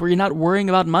comfortable life where you're not worrying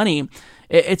about money.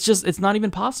 It's not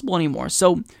even possible anymore.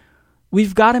 So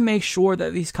we've got to make sure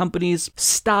that these companies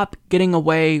stop getting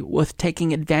away with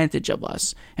taking advantage of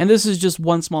us. And this is just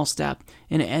one small step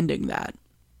in ending that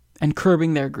and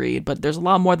curbing their greed. But there's a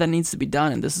lot more that needs to be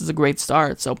done, and this is a great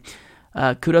start. So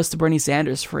kudos to Bernie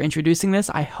Sanders for introducing this.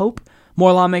 I hope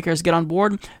more lawmakers get on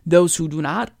board. Those who do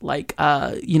not, like,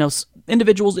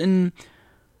 individuals in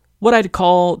what I'd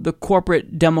call the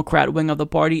corporate Democrat wing of the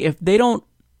party, if they don't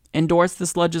endorse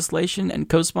this legislation and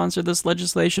co-sponsor this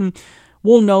legislation,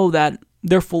 we'll know that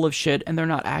they're full of shit and they're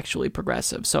not actually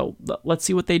progressive. So let's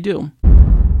see what they do.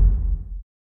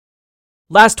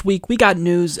 Last week, we got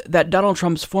news that Donald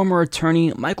Trump's former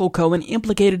attorney, Michael Cohen,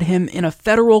 implicated him in a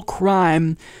federal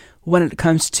crime when it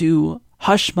comes to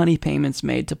hush money payments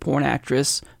made to porn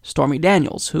actress Stormy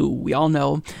Daniels, who we all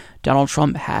know Donald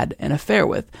Trump had an affair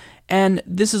with. And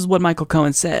this is what Michael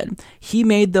Cohen said. He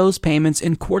made those payments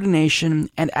in coordination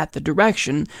and at the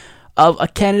direction of a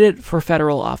candidate for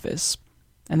federal office.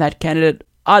 And that candidate,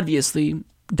 obviously,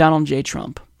 Donald J.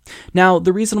 Trump. Now,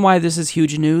 the reason why this is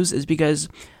huge news is because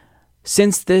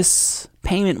since this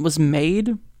payment was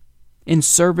made in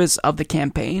service of the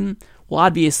campaign, well,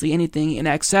 obviously anything in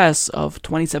excess of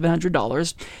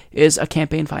 $2,700 is a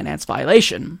campaign finance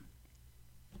violation.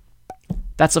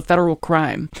 That's a federal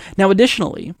crime. Now,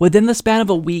 additionally, within the span of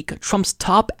a week, Trump's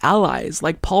top allies,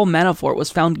 like Paul Manafort,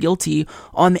 was found guilty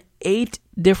on 8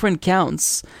 different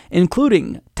counts,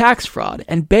 including tax fraud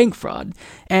and bank fraud.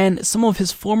 And some of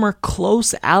his former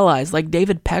close allies, like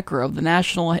David Pecker of the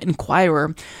National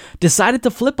Enquirer, decided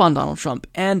to flip on Donald Trump.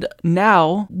 And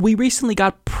now, we recently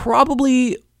got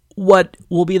probably what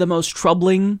will be the most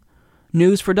troubling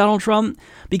news for Donald Trump,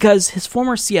 because his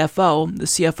former CFO, the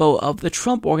CFO of the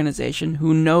Trump Organization,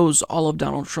 who knows all of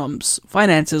Donald Trump's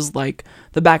finances like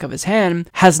the back of his hand,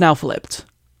 has now flipped.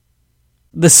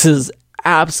 This is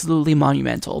absolutely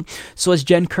monumental. So as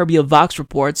Jen Kirby of Vox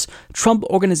reports, Trump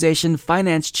Organization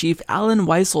finance chief Alan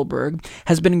Weisselberg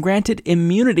has been granted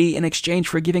immunity in exchange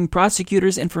for giving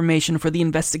prosecutors information for the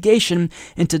investigation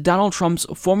into Donald Trump's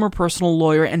former personal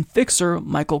lawyer and fixer,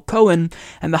 Michael Cohen,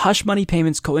 and the hush money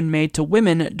payments Cohen made to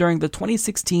women during the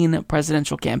 2016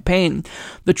 presidential campaign.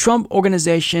 The Trump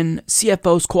Organization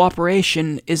CFO's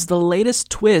cooperation is the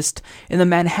latest twist in the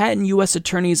Manhattan U.S.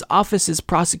 Attorney's Office's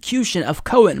prosecution of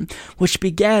Cohen, which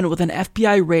began with an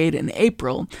FBI raid in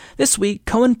April. This week,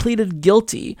 Cohen pleaded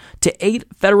guilty to 8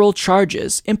 federal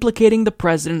charges implicating the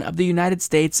President of the United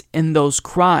States in those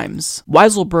crimes.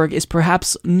 Weisselberg is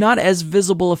perhaps not as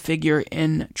visible a figure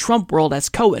in Trump world as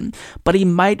Cohen, but he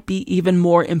might be even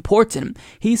more important.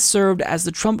 He served as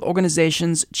the Trump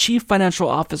Organization's chief financial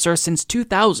officer since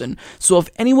 2000, so if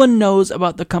anyone knows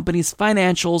about the company's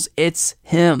financials, it's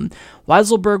him.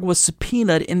 Weisselberg was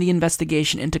subpoenaed in the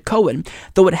investigation into Cohen,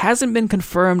 though it hasn't been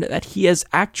confirmed that he has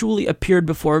actually appeared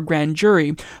before a grand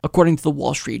jury, according to the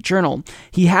Wall Street Journal.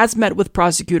 He has met with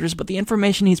prosecutors, but the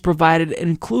information he's provided,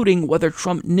 including whether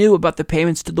Trump knew about the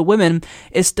payments to the women,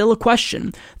 is still a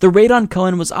question. The raid on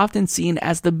Cohen was often seen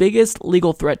as the biggest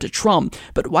legal threat to Trump,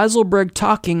 but Weisselberg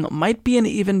talking might be an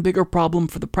even bigger problem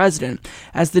for the president,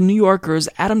 as the New Yorker's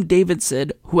Adam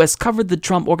Davidson, who has covered the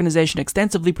Trump Organization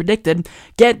extensively, predicted,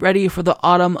 get ready for for the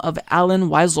autumn of Alan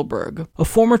Weisselberg. A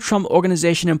former Trump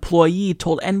Organization employee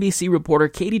told NBC reporter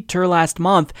Katie Tur last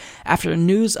month, after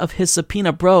news of his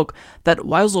subpoena broke, that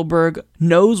Weisselberg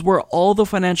knows where all the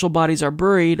financial bodies are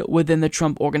buried within the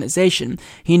Trump Organization.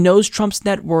 He knows Trump's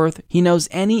net worth. He knows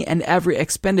any and every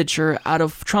expenditure out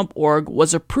of Trump Org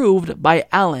was approved by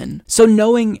Allen. So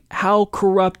knowing how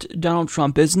corrupt Donald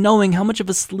Trump is, knowing how much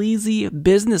of a sleazy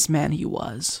businessman he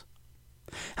was,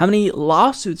 how many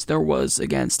lawsuits there was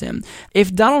against him.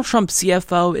 If Donald Trump's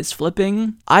CFO is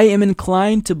flipping, I am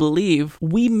inclined to believe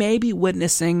we may be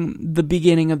witnessing the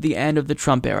beginning of the end of the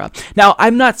Trump era. Now,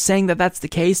 I'm not saying that that's the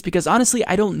case because honestly,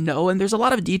 I don't know. And there's a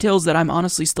lot of details that I'm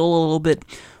honestly still a little bit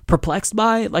perplexed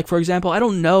by. Like, for example, I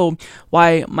don't know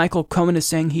why Michael Cohen is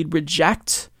saying he'd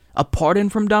reject a pardon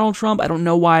from Donald Trump. I don't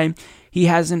know why he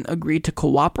hasn't agreed to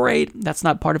cooperate. That's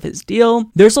not part of his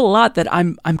deal. There's a lot that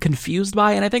I'm confused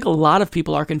by, and I think a lot of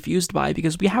people are confused by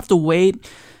because we have to wait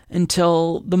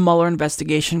until the Mueller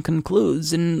investigation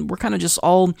concludes, and we're kind of just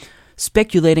all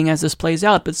speculating as this plays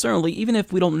out. But certainly, even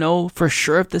if we don't know for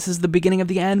sure if this is the beginning of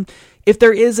the end, if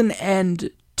there is an end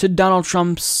to Donald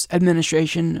Trump's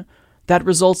administration that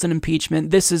results in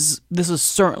impeachment, this is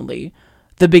certainly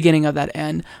the beginning of that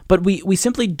end. But we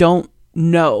simply don't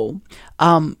know.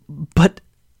 But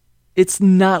it's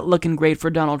not looking great for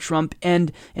Donald Trump.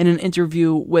 And in an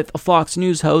interview with a Fox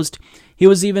News host, he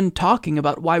was even talking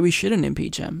about why we shouldn't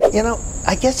impeach him. You know,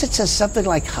 I guess it says something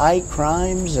like high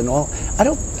crimes and all. I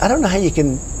don't know how you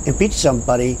can impeach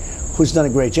somebody who's done a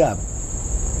great job.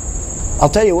 I'll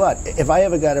tell you what, if I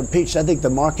ever got impeached, I think the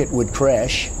market would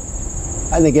crash.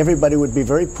 I think everybody would be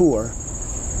very poor.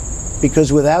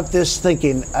 Because without this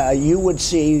thinking, you would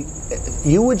see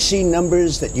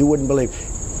numbers that you wouldn't believe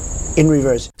in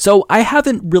reverse. So I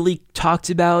haven't really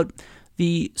talked about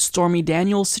the Stormy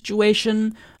Daniels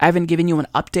situation. I haven't given you an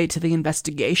update to the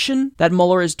investigation that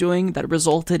Mueller is doing that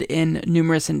resulted in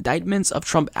numerous indictments of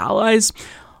Trump allies,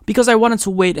 because I wanted to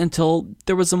wait until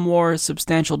there was a more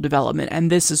substantial development,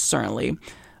 and this is certainly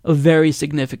a very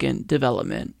significant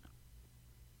development.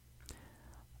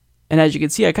 And as you can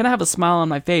see, I kind of have a smile on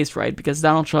my face, right? Because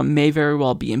Donald Trump may very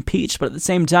well be impeached. But at the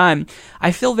same time,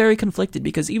 I feel very conflicted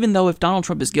because even though if Donald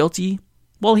Trump is guilty,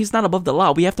 well, he's not above the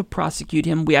law. We have to prosecute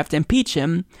him. We have to impeach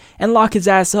him and lock his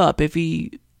ass up if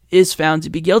he is found to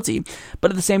be guilty.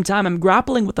 But at the same time, I'm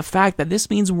grappling with the fact that this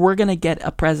means we're going to get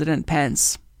a President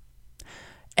Pence.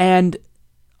 And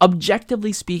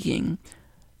objectively speaking,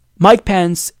 Mike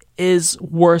Pence is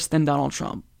worse than Donald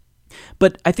Trump.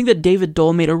 But I think that David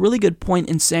Dole made a really good point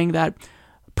in saying that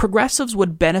progressives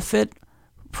would benefit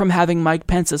from having Mike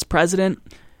Pence as president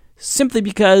simply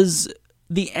because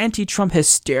the anti-Trump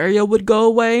hysteria would go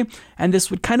away, and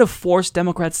this would kind of force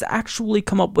Democrats to actually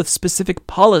come up with specific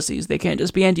policies. They can't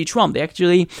just be anti-Trump. They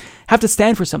actually have to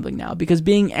stand for something now, because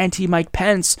being anti-Mike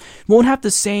Pence won't have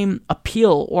the same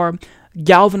appeal or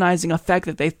galvanizing effect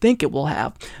that they think it will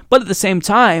have. But at the same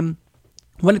time,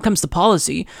 when it comes to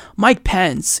policy, Mike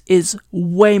Pence is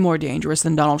way more dangerous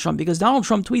than Donald Trump because Donald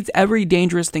Trump tweets every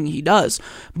dangerous thing he does.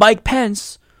 Mike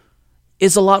Pence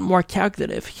is a lot more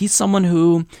calculative. He's someone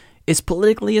who is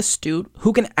politically astute,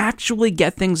 who can actually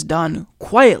get things done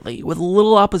quietly with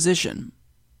little opposition.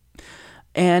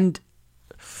 And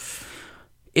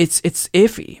it's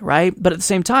iffy, right? But at the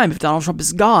same time, if Donald Trump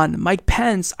is gone, Mike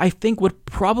Pence, I think, would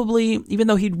probably, even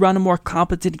though he'd run a more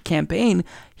competent campaign,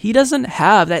 he doesn't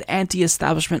have that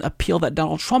anti-establishment appeal that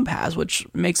Donald Trump has, which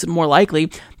makes it more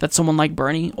likely that someone like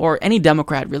Bernie or any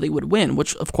Democrat really would win,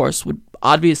 which, of course, would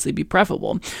obviously be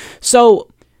preferable.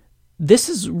 So this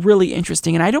is really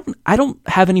interesting, and I don't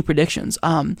have any predictions.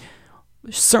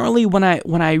 Certainly, when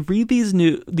I read these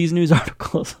news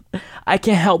articles, I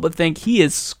can't help but think he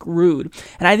is screwed,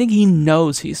 and I think he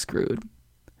knows he's screwed.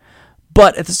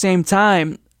 But at the same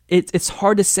time, it's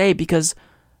hard to say because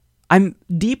I'm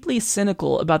deeply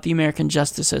cynical about the American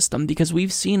justice system because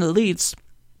we've seen elites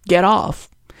get off.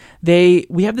 We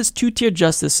have this two-tier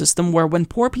justice system where when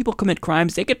poor people commit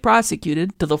crimes, they get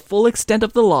prosecuted to the full extent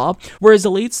of the law, whereas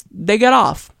elites, they get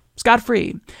off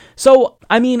scot-free. So,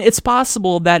 I mean, it's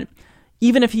possible that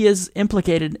even if he is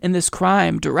implicated in this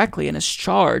crime directly and is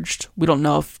charged, we don't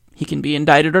know if he can be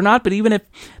indicted or not, but even if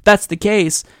that's the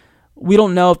case, we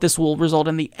don't know if this will result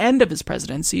in the end of his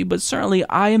presidency, but certainly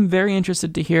I am very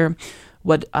interested to hear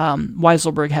what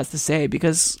Weisselberg has to say,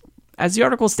 because as the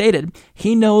article stated,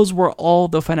 he knows where all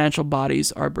the financial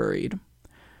bodies are buried.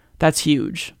 That's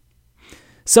huge.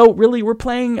 So really, we're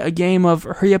playing a game of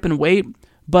hurry up and wait,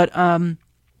 but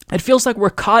it feels like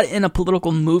we're caught in a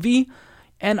political movie.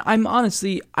 And I'm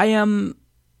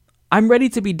ready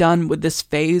to be done with this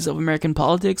phase of American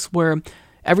politics where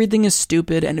Everything is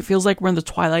stupid, and it feels like we're in the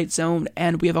Twilight Zone,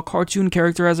 and we have a cartoon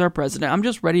character as our president. I'm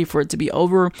just ready for it to be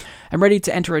over. I'm ready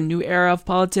to enter a new era of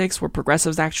politics where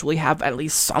progressives actually have at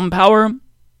least some power.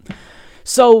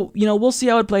 So, we'll see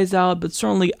how it plays out, but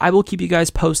certainly I will keep you guys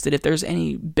posted if there's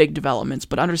any big developments.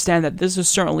 But understand that this is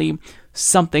certainly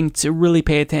something to really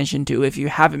pay attention to if you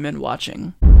haven't been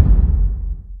watching.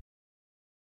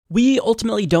 We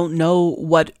ultimately don't know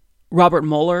what Robert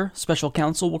Mueller, special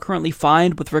counsel, will currently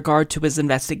find with regard to his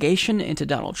investigation into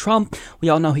Donald Trump. We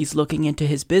all know he's looking into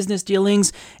his business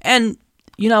dealings, and,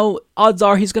 odds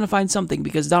are he's going to find something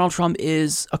because Donald Trump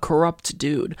is a corrupt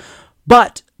dude.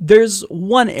 But there's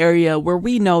one area where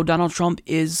we know Donald Trump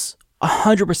is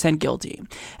 100% guilty,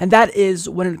 and that is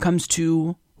when it comes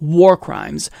to war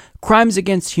crimes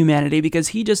against humanity, because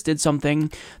he just did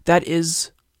something that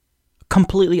is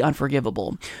completely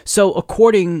unforgivable. So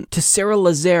according to Sarah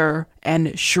Lazer and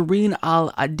Shireen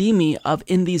Al-Adimi of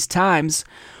In These Times,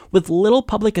 with little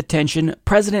public attention,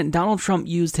 President Donald Trump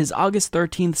used his August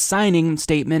 13th signing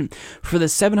statement for the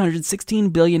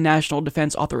 $716 billion National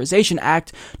Defense Authorization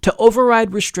Act to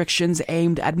override restrictions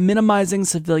aimed at minimizing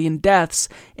civilian deaths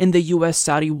in the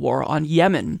U.S.-Saudi war on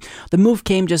Yemen. The move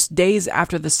came just days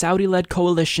after the Saudi-led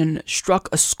coalition struck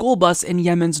a school bus in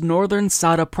Yemen's northern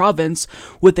Sada province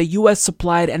with a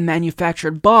U.S.-supplied and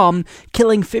manufactured bomb,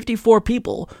 killing 54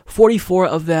 people, 44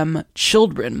 of them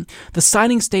children. The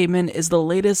signing statement is the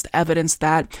latest evidence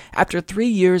that, after 3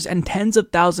 years and tens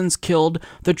of thousands killed,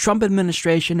 the Trump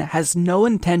administration has no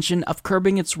intention of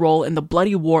curbing its role in the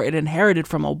bloody war it inherited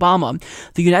from Obama.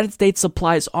 The United States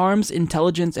supplies arms,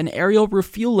 intelligence, and aerial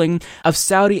refueling of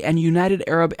Saudi and United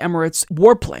Arab Emirates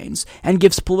warplanes and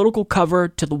gives political cover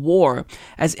to the war.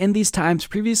 As In These Times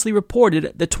previously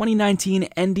reported, the 2019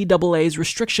 NDAA's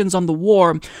restrictions on the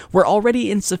war were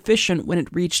already insufficient when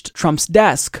it reached Trump's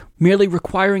desk, merely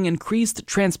requiring increased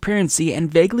transparency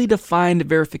and vaguely defined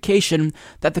verification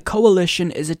that the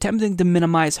coalition is attempting to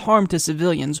minimize harm to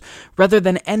civilians rather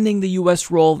than ending the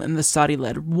U.S. role in the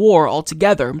Saudi-led war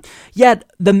altogether. Yet,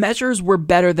 the measures were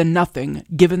better than nothing,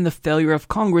 given the failure of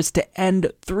Congress to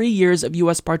end 3 years of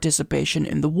U.S. participation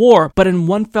in the war. But in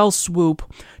one fell swoop,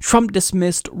 Trump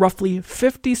dismissed roughly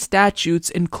 50 statutes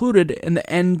included in the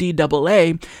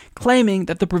NDAA, claiming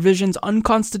that the provisions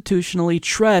unconstitutionally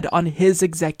tread on his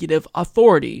executive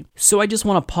authority. So I just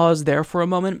want to pause there for a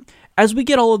moment. As we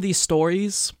get all of these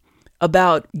stories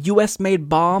about US-made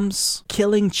bombs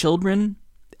killing children,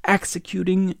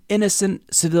 executing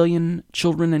innocent civilian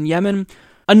children in Yemen,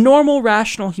 a normal,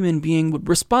 rational human being would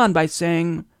respond by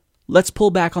saying, let's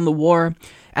pull back on the war.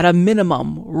 At a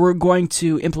minimum, we're going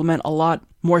to implement a lot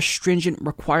more stringent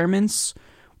requirements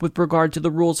with regard to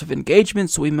the rules of engagement,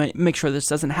 so we might make sure this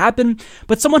doesn't happen.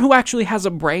 But someone who actually has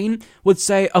a brain would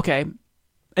say, okay,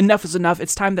 enough is enough.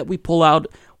 It's time that we pull out.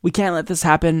 We can't let this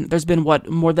happen. There's been,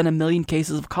 more than 1 million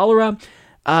cases of cholera.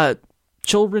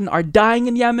 Children are dying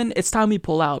in Yemen. It's time we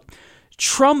pull out.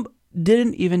 Trump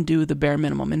didn't even do the bare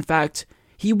minimum. In fact,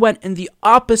 he went in the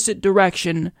opposite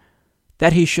direction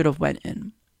that he should have went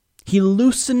in. He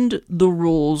loosened the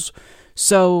rules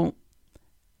so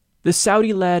the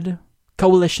Saudi-led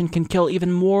coalition can kill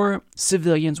even more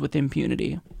civilians with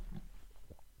impunity.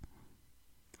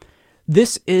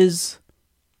 This is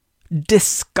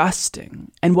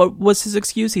disgusting. And what was his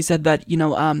excuse? He said that,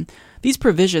 these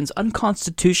provisions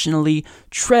unconstitutionally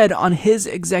tread on his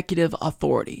executive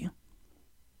authority.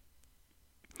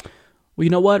 Well, you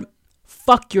know what?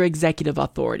 Fuck your executive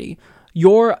authority.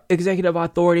 Your executive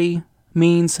authority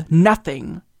means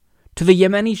nothing to the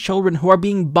Yemeni children who are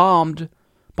being bombed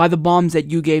by the bombs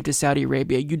that you gave to Saudi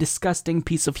Arabia, you disgusting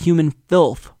piece of human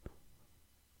filth.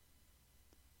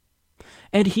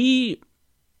 And he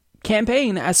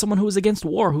campaigned as someone who was against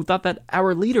war, who thought that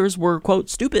our leaders were, quote,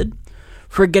 stupid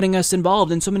for getting us involved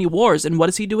in so many wars. And what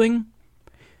is he doing?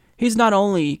 He's not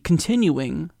only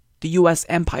continuing the U.S.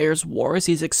 empire's wars,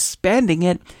 he's expanding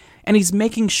it, and he's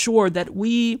making sure that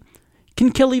we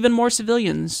can kill even more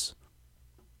civilians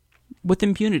with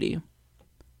impunity.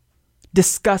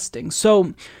 Disgusting.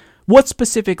 So, what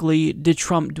specifically did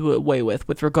Trump do away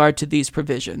with regard to these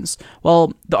provisions?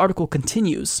 Well, the article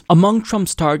continues. Among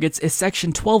Trump's targets is Section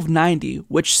 1290,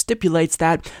 which stipulates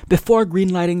that before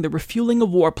greenlighting the refueling of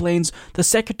warplanes, the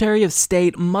Secretary of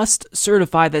State must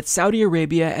certify that Saudi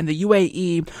Arabia and the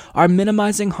UAE are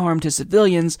minimizing harm to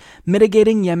civilians,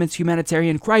 mitigating Yemen's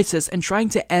humanitarian crisis, and trying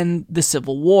to end the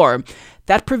civil war.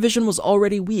 that provision was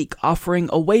already weak, offering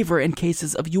a waiver in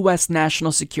cases of U.S.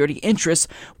 national security interests,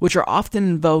 which are often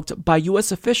invoked by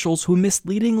U.S. officials who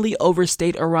misleadingly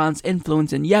overstate Iran's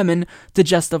influence in Yemen to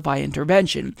justify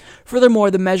intervention. Furthermore,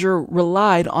 the measure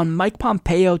relied on Mike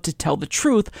Pompeo to tell the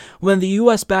truth when the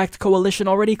U.S.-backed coalition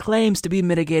already claims to be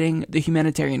mitigating the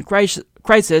humanitarian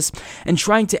crisis and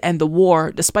trying to end the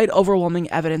war, despite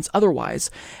overwhelming evidence otherwise.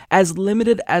 As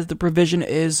limited as the provision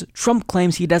is, Trump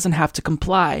claims he doesn't have to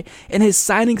comply. In his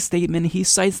signing statement, he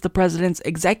cites the president's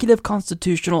executive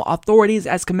constitutional authorities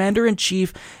as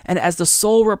commander-in-chief and as the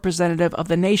sole representative of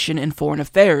the nation in foreign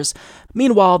affairs.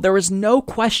 Meanwhile, there is no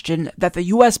question that the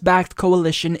U.S.-backed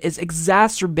coalition is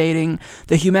exacerbating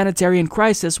the humanitarian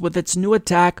crisis with its new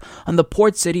attack on the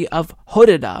port city of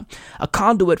Hodeidah, a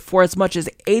conduit for as much as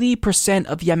 80%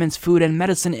 of Yemen's food and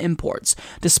medicine imports,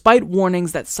 despite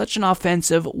warnings that such an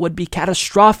offensive would be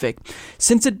catastrophic.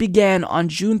 Since it began on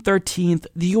June 13th,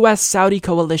 the U.S.-Saudi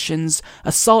coalition's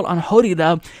assault on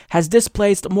Hodeidah has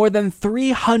displaced more than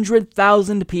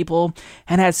 300,000 people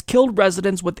and has killed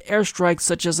residents with airstrikes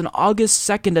such as an August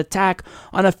 2nd attack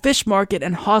on a fish market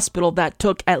and hospital that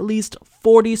took at least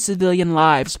 40 civilian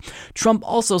lives. Trump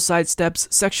also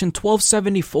sidesteps Section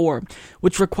 1274,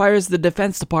 which requires the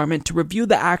Defense Department to review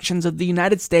the actions of the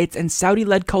United States and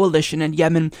Saudi-led coalition in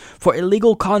Yemen for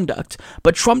illegal conduct,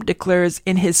 but Trump declares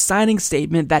in his signing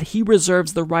statement that he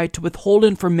reserves the right to withhold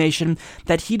information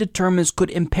that he determines could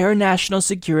impair national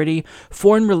security,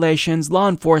 foreign relations, law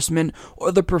enforcement,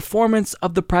 or the performance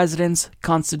of the president's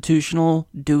constitutional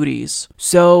duties.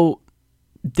 So,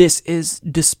 this is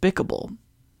despicable.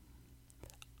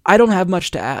 I don't have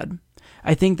much to add.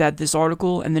 I think that this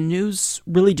article and the news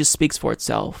really just speaks for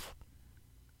itself.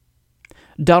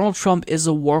 Donald Trump is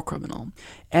a war criminal,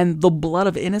 and the blood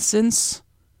of innocence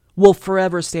will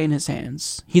forever stay in his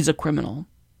hands. He's a criminal.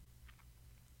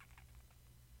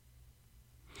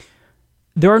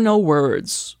 There are no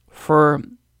words for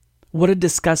what a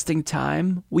disgusting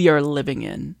time we are living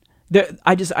in.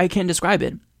 I can't describe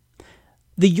it.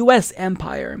 The U.S.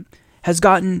 empire has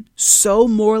gotten so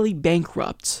morally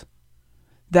bankrupt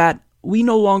that we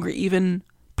no longer even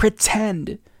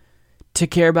pretend to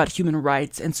care about human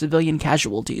rights and civilian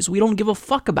casualties. We don't give a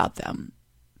fuck about them.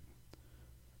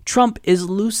 Trump is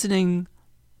loosening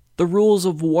the rules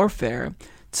of warfare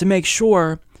to make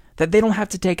sure that they don't have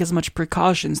to take as much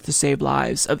precautions to save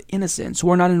lives of innocents who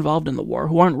are not involved in the war,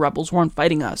 who aren't rebels, who aren't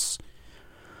fighting us.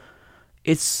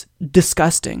 It's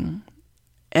disgusting.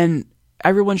 And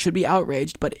everyone should be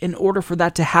outraged, but in order for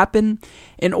that to happen,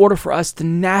 in order for us to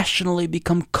nationally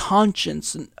become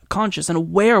conscious and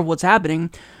aware of what's happening,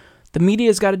 the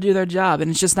media's got to do their job, and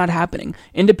it's just not happening.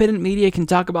 Independent media can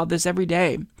talk about this every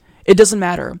day. It doesn't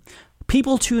matter.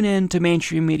 People tune in to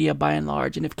mainstream media by and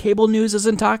large, and if cable news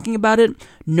isn't talking about it,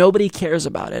 nobody cares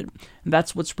about it. And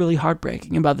that's what's really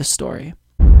heartbreaking about this story.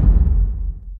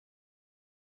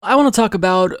 I want to talk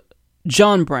about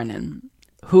John Brennan,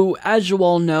 who, as you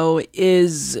all know,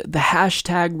 is the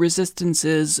hashtag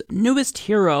Resistance's newest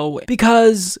hero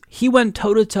because he went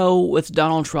toe-to-toe with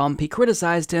Donald Trump. He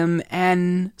criticized him,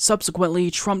 and subsequently,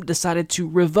 Trump decided to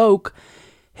revoke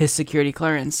his security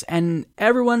clearance. And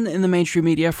everyone in the mainstream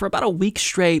media, for about a week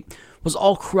straight, was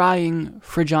all crying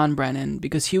for John Brennan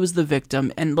because he was the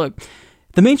victim. And look,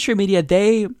 the mainstream media,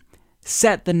 they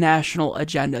set the national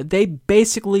agenda. They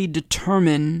basically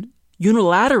determine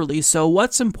unilaterally so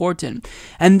what's important,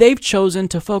 and they've chosen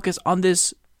to focus on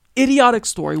this idiotic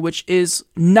story, which is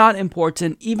not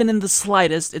important even in the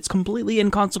slightest. It's completely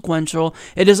inconsequential.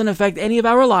 It doesn't affect any of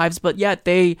our lives, but yet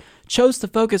they chose to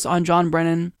focus on John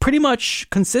Brennan pretty much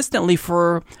consistently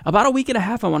for about a week and a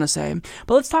half, I want to say.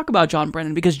 But let's talk about John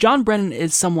Brennan, because John Brennan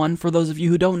is someone, for those of you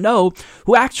who don't know,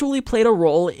 who actually played a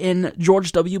role in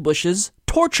George W. Bush's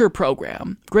torture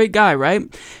program. Great guy, right?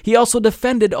 He also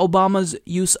defended Obama's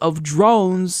use of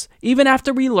drones, even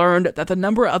after we learned that the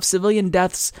number of civilian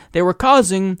deaths they were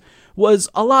causing was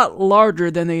a lot larger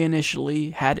than they initially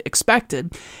had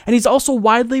expected. And he's also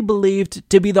widely believed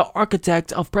to be the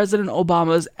architect of President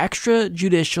Obama's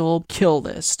extrajudicial kill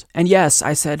list. And yes,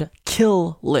 I said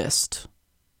kill list.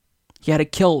 He had a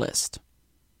kill list.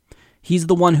 He's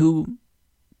the one who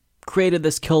created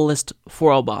this kill list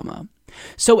for Obama.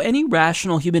 So any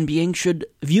rational human being should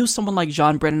view someone like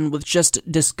John Brennan with just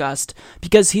disgust,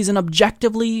 because he's an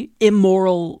objectively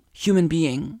immoral human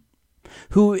being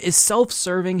who is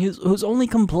self-serving, who's only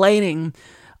complaining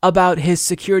about his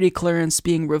security clearance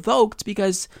being revoked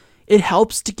because it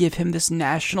helps to give him this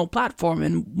national platform.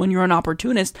 And when you're an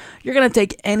opportunist, you're going to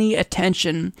take any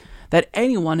attention that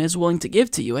anyone is willing to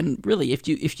give to you. And really,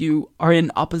 if you are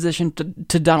in opposition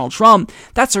to Donald Trump,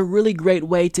 that's a really great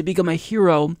way to become a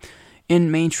hero in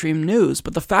mainstream news,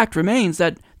 but the fact remains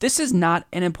that this is not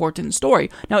an important story.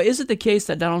 Now, is it the case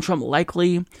that Donald Trump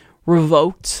likely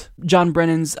revoked John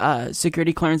Brennan's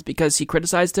security clearance because he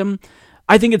criticized him?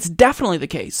 I think it's definitely the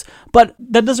case, but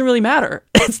that doesn't really matter.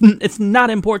 It's not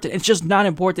important. It's just not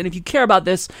important. If you care about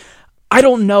this, I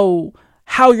don't know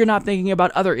how you're not thinking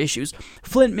about other issues.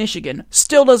 Flint, Michigan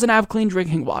still doesn't have clean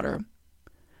drinking water.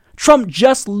 Trump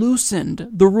just loosened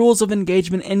the rules of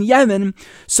engagement in Yemen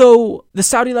so the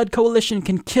Saudi-led coalition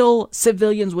can kill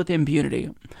civilians with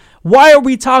impunity. Why are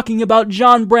we talking about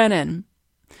John Brennan?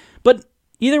 But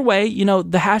either way,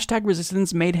 the hashtag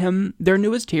resistance made him their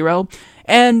newest hero,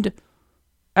 and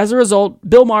as a result,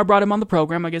 Bill Maher brought him on the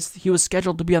program. I guess he was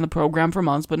scheduled to be on the program for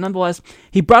months, but nonetheless,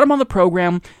 he brought him on the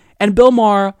program, and Bill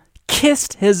Maher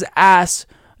kissed his ass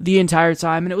the entire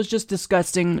time, and it was just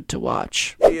disgusting to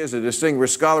watch. He is a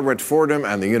distinguished scholar at Fordham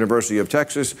and the University of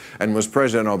Texas and was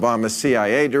President Obama's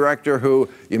CIA director who,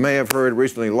 you may have heard,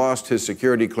 recently lost his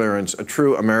security clearance, a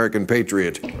true American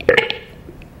patriot.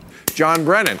 John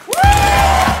Brennan.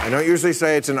 I don't usually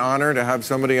say it's an honor to have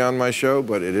somebody on my show,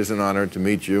 but it is an honor to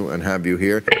meet you and have you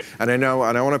here. And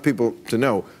I want people to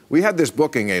know, we had this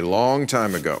booking a long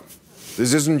time ago.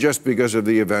 This isn't just because of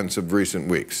the events of recent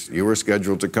weeks. You were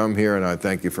scheduled to come here, and I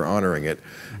thank you for honoring it.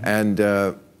 And,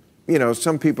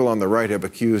 some people on the right have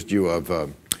accused you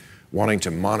of wanting to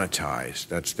monetize.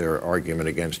 That's their argument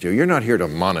against you. You're not here to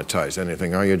monetize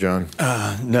anything, are you, John?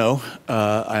 No,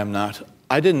 I am not.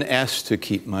 I didn't ask to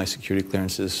keep my security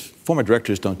clearances. Former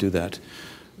directors don't do that.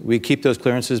 We keep those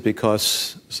clearances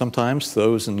because sometimes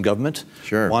those in government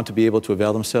want to be able to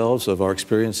avail themselves of our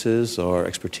experiences, our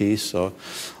expertise,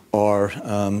 our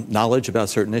knowledge about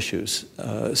certain issues.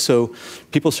 So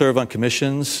people serve on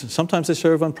commissions. Sometimes they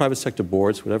serve on private sector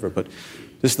boards, whatever. But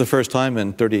this is the first time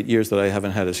in 38 years that I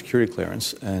haven't had a security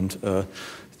clearance. And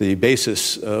the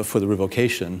basis for the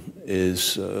revocation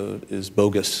is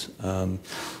bogus.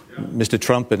 Mr.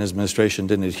 Trump and his administration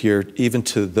didn't adhere even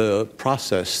to the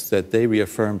process that they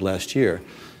reaffirmed last year.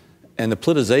 And the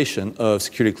politicization of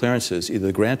security clearances, either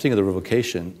the granting or the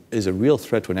revocation, is a real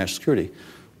threat to our national security,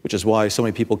 which is why so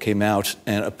many people came out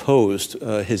and opposed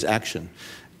his action.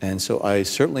 And so I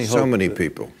certainly hope... So many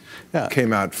people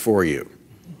came out for you.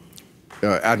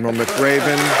 Admiral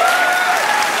McRaven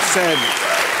said...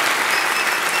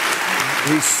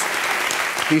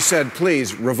 He said,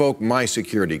 please revoke my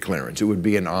security clearance. It would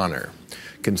be an honor,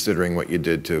 considering what you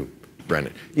did to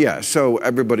Brennan. Yeah, so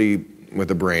everybody with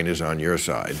a brain is on your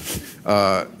side.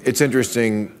 It's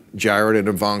interesting, Jared and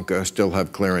Ivanka still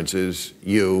have clearances.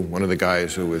 You, one of the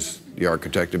guys who was the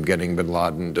architect of getting bin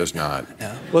Laden, does not.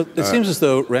 Yeah. Well, it seems as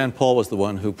though Rand Paul was the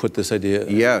one who put this idea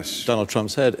in Donald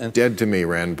Trump's head. And dead to me,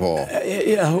 Rand Paul.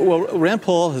 Well, Rand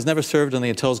Paul has never served on the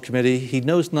Intelligence Committee. He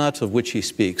knows not of which he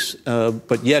speaks.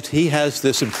 But yet he has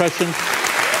this impression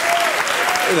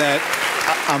that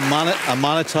I'm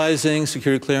monetizing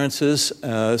security clearances,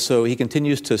 so he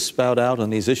continues to spout out on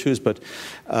these issues. But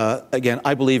again,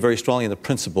 I believe very strongly in the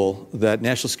principle that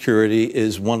national security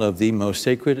is one of the most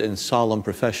sacred and solemn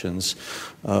professions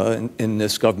in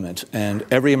this government. And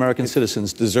every American citizen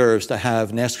deserves to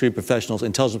have national security professionals,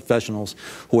 intelligence professionals,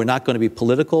 who are not going to be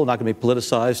political, not going to be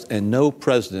politicized, and no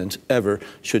president ever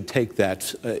should take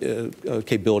that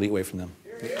capability away from them.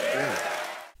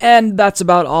 And that's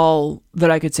about all that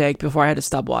I could take before I had to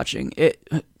stop watching. It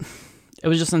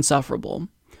was just insufferable.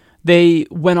 They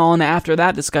went on after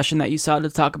that discussion that you saw to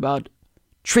talk about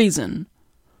treason.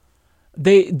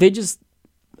 They just...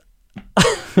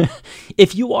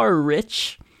 If you are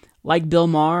rich, like Bill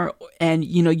Maher, and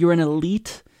you're an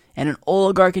elite and an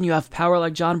oligarch and you have power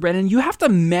like John Brennan, you have to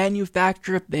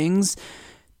manufacture things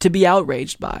to be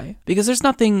outraged by. Because there's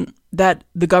nothing that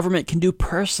the government can do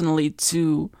personally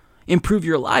to improve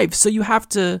your life. So you have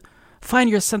to find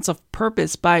your sense of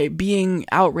purpose by being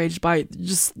outraged by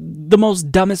just the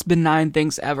most dumbest benign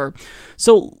things ever.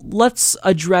 So let's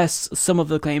address some of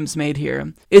the claims made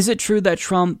here. Is it true that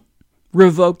Trump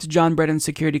revoked John Brennan's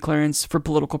security clearance for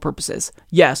political purposes?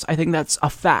 Yes, I think that's a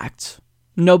fact.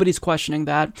 Nobody's questioning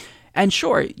that. And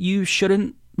sure, you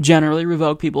shouldn't generally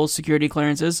revoke people's security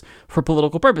clearances for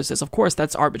political purposes. Of course,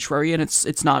 that's arbitrary, and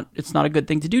it's not a good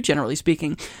thing to do, generally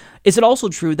speaking. Is it also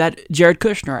true that Jared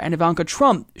Kushner and Ivanka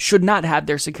Trump should not have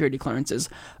their security clearances?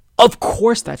 Of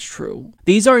course that's true.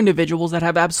 These are individuals that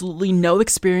have absolutely no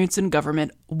experience in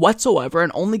government whatsoever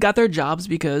and only got their jobs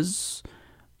because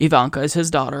Ivanka is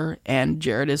his daughter and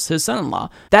Jared is his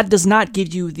son-in-law. That does not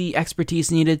give you the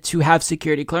expertise needed to have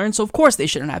security clearance, so of course they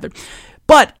shouldn't have it.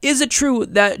 But is it true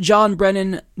that John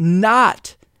Brennan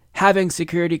not having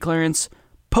security clearance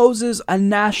poses a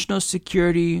national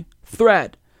security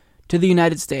threat to the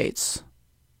United States?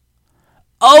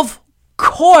 Of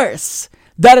course,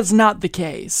 that is not the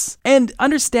case. And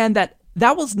understand that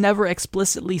that was never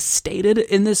explicitly stated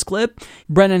in this clip.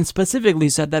 Brennan specifically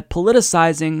said that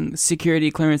politicizing security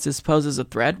clearances poses a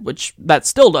threat, which that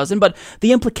still doesn't, but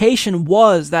the implication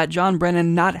was that John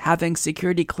Brennan not having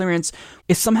security clearance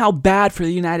is somehow bad for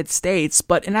the United States,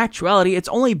 but in actuality, it's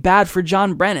only bad for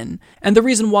John Brennan. And the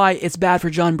reason why it's bad for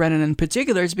John Brennan in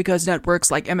particular is because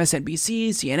networks like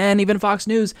MSNBC, CNN, even Fox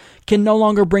News can no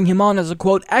longer bring him on as a,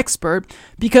 quote, expert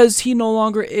because he no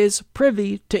longer is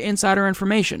privy to insider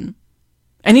information.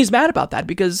 And he's mad about that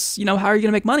because, how are you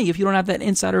going to make money if you don't have that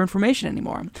insider information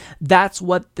anymore? That's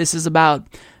what this is about.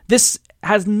 This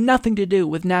has nothing to do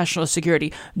with national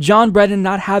security. John Brennan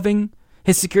not having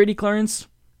his security clearance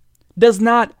does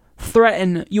not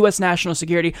threaten U.S. national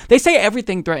security. They say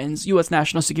everything threatens U.S.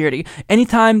 national security.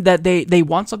 Anytime that they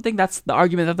want something, that's the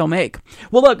argument that they'll make.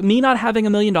 Well, look, me not having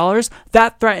 $1 million,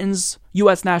 that threatens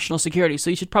U.S. national security, so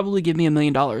you should probably give me $1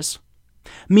 million.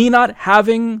 Me not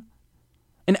having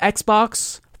an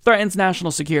Xbox threatens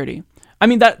national security. I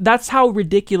mean, that's how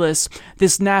ridiculous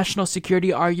this national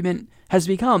security argument has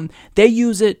become. They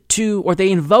use it to, or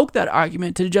they invoke that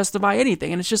argument to justify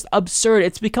anything, and it's just absurd.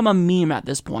 It's become a meme at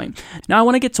this point. Now, I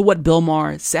want to get to what Bill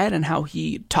Maher said and how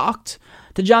he talked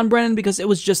to John Brennan, because it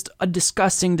was just a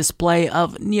disgusting display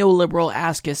of neoliberal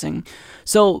ass-kissing.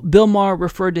 So, Bill Maher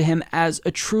referred to him as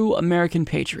a true American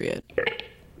patriot.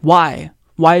 Why?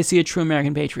 Why is he a true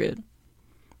American patriot?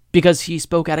 Because he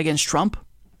spoke out against Trump?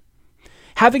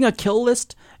 Having a kill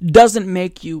list doesn't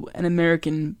make you an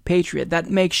American patriot. That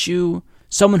makes you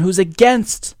someone who's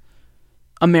against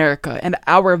America and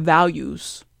our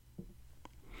values.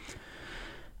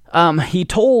 He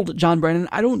told John Brennan,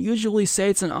 I don't usually say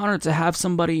it's an honor to have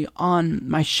somebody on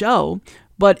my show,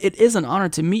 but it is an honor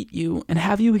to meet you and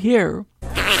have you here.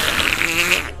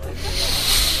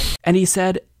 And he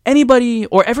said, anybody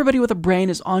or everybody with a brain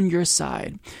is on your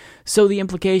side. So the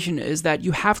implication is that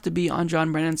you have to be on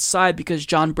John Brennan's side because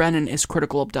John Brennan is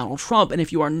critical of Donald Trump. And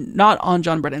if you are not on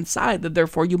John Brennan's side, then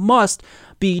therefore you must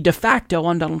be de facto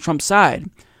on Donald Trump's side.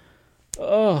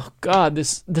 Oh, God,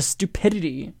 the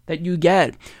stupidity that you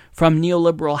get from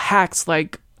neoliberal hacks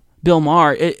like Bill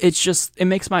Maher, it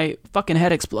makes my fucking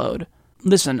head explode.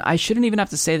 Listen, I shouldn't even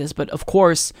have to say this, but of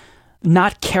course,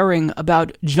 not caring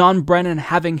about John Brennan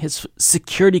having his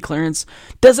security clearance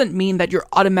doesn't mean that you're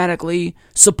automatically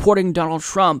supporting Donald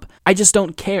Trump. I just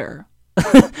don't care.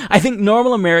 I think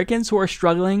normal Americans who are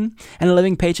struggling and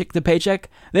living paycheck to paycheck,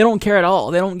 they don't care at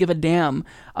all. They don't give a damn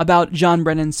about John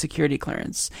Brennan's security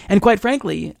clearance. And quite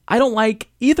frankly, I don't like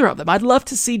either of them. I'd love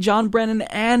to see John Brennan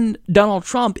and Donald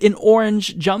Trump in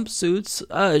orange jumpsuits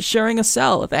sharing a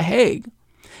cell at The Hague.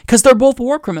 Because they're both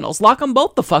war criminals. Lock them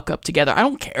both the fuck up together. I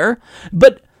don't care.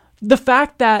 But the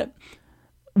fact that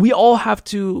we all have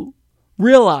to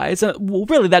realize,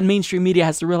 really that mainstream media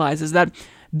has to realize, is that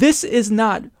this is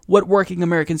not what working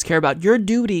Americans care about. Your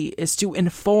duty is to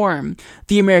inform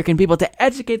the American people, to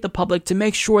educate the public, to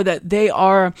make sure that they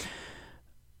are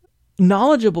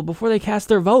knowledgeable before they cast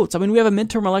their votes. I mean, we have a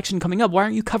midterm election coming up. Why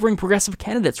aren't you covering progressive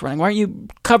candidates running? Why aren't you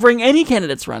covering any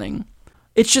candidates running?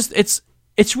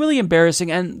 It's really embarrassing,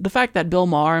 and the fact that Bill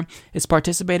Maher is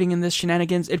participating in this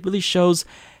shenanigans, it really shows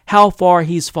how far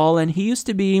he's fallen. He used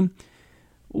to be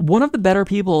one of the better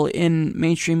people in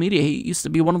mainstream media. He used to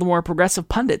be one of the more progressive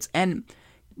pundits, and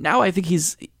now I think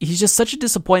he's just such a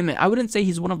disappointment. I wouldn't say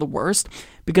he's one of the worst,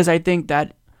 because I think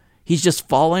that he's just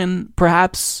fallen,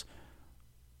 perhaps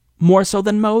more so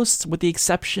than most, with the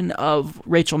exception of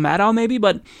Rachel Maddow maybe,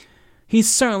 but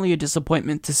he's certainly a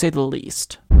disappointment to say the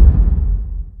least.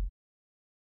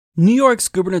 New York's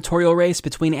gubernatorial race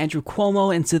between Andrew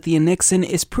Cuomo and Cynthia Nixon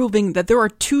is proving that there are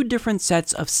two different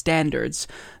sets of standards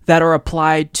that are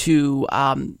applied to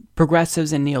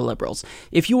progressives and neoliberals.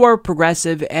 If you are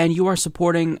progressive and you are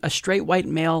supporting a straight white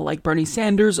male like Bernie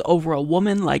Sanders over a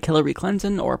woman like Hillary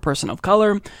Clinton or a person of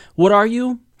color, what are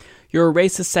you? You're a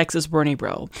racist, sexist Bernie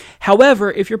bro.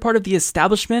 However, if you're part of the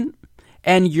establishment,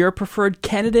 and your preferred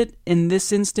candidate in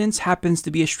this instance happens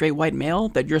to be a straight white male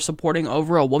that you're supporting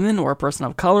over a woman or a person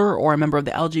of color or a member of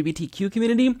the LGBTQ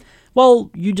community,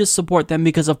 well, you just support them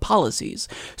because of policies.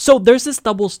 So there's this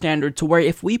double standard to where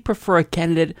if we prefer a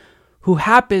candidate who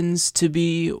happens to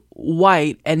be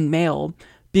white and male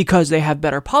because they have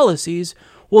better policies,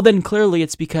 well then clearly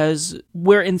it's because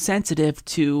we're insensitive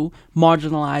to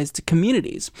marginalized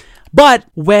communities. But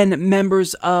when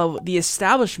members of the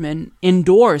establishment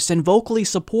endorse and vocally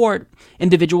support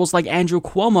individuals like Andrew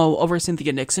Cuomo over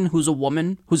Cynthia Nixon, who's a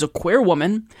woman, who's a queer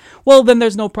woman, well, then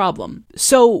there's no problem.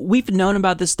 So we've known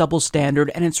about this double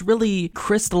standard, and it's really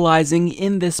crystallizing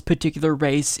in this particular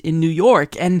race in New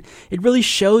York. And it really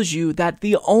shows you that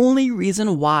the only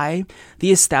reason why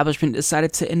the establishment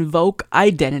decided to invoke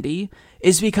identity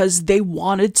is because they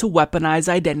wanted to weaponize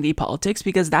identity politics,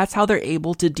 because that's how they're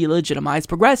able to delegitimize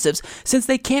progressives. Since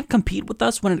they can't compete with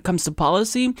us when it comes to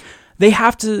policy, they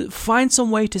have to find some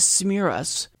way to smear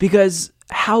us, because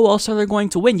how else are they going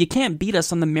to win? You can't beat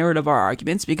us on the merit of our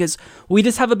arguments, because we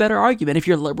just have a better argument. If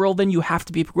you're liberal, then you have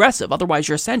to be progressive. Otherwise,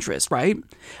 you're a centrist, right?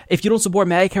 If you don't support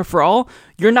Medicare for all,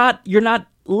 you're not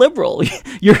liberal.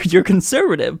 you're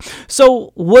conservative.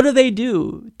 So what do they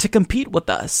do to compete with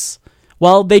us?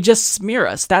 Well, they just smear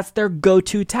us. That's their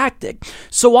go-to tactic.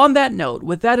 So on that note,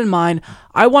 with that in mind,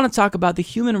 I want to talk about the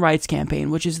Human Rights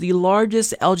Campaign, which is the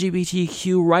largest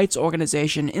LGBTQ rights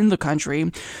organization in the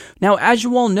country. Now, as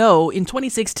you all know, in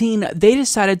 2016, they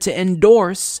decided to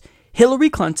endorse Hillary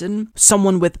Clinton,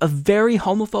 someone with a very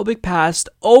homophobic past,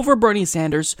 over Bernie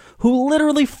Sanders, who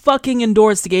literally fucking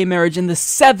endorsed gay marriage in the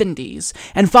 70s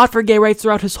and fought for gay rights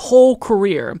throughout his whole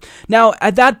career. Now,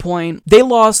 at that point, they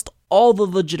lost all the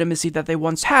legitimacy that they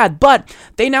once had, but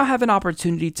they now have an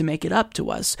opportunity to make it up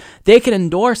to us. They can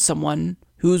endorse someone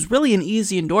who's really an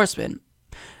easy endorsement.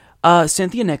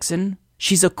 Cynthia Nixon,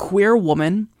 she's a queer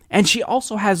woman, and she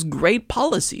also has great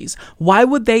policies. Why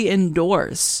would they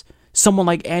endorse someone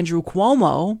like Andrew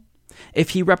Cuomo if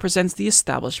he represents the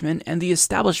establishment, and the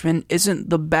establishment isn't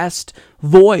the best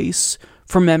voice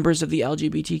for members of the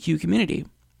LGBTQ community?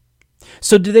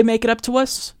 So did they make it up to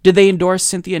us? Did they endorse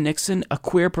Cynthia Nixon, a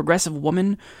queer progressive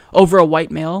woman, over a white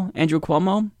male, Andrew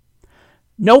Cuomo?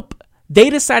 Nope.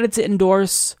 They decided to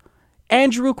endorse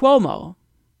Andrew Cuomo,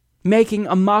 making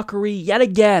a mockery yet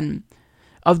again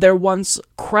of their once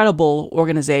credible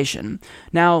organization.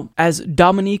 Now, as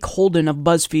Dominique Holden of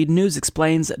BuzzFeed News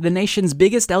explains, the nation's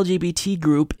biggest LGBT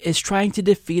group is trying to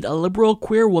defeat a liberal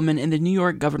queer woman in the New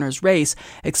York governor's race,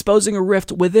 exposing a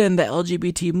rift within the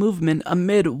LGBT movement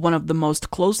amid one of the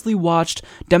most closely watched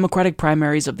Democratic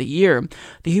primaries of the year.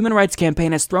 The Human Rights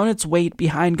Campaign has thrown its weight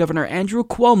behind Governor Andrew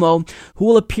Cuomo, who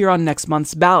will appear on next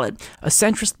month's ballot. A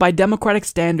centrist by Democratic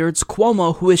standards,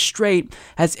 Cuomo, who is straight,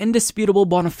 has indisputable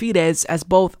bona fides as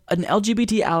both an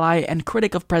LGBT ally and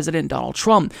critic of President Donald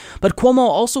Trump. But Cuomo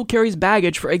also carries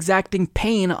baggage for exacting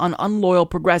pain on unloyal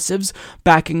progressives,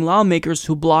 backing lawmakers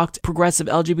who blocked progressive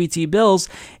LGBT bills,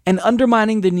 and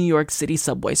undermining the New York City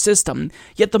subway system.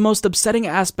 Yet the most upsetting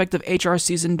aspect of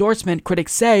HRC's endorsement,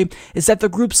 critics say, is that the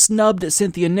group snubbed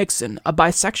Cynthia Nixon, a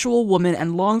bisexual woman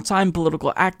and longtime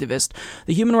political activist.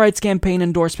 The Human Rights Campaign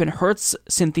endorsement hurts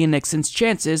Cynthia Nixon's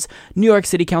chances. New York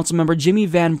City Council member Jimmy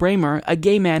Van Bramer, a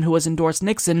gay man who has endorsed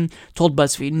Nixon, told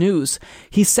BuzzFeed News.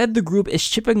 He said the group is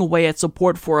chipping away at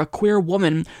support for a queer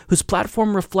woman whose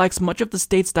platform reflects much of the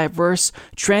state's diverse,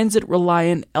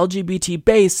 transit-reliant LGBT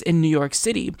base in New York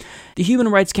City. The Human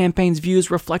Rights Campaign's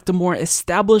views reflect a more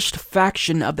established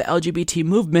faction of the LGBT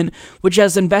movement, which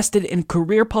has invested in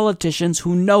career politicians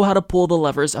who know how to pull the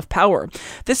levers of power.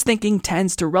 This thinking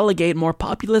tends to relegate more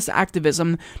populist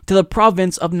activism to the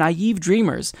province of naive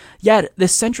dreamers. Yet,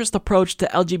 this centrist approach to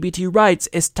LGBT rights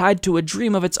is tied to a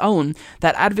dream of its own,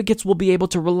 that advocates will be able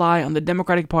to rely on the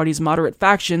Democratic Party's moderate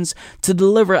factions to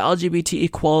deliver LGBT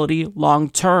equality long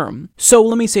term. So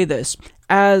let me say this.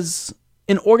 As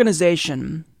an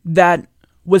organization that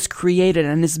was created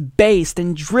and is based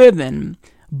and driven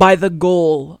by the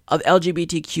goal of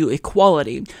LGBTQ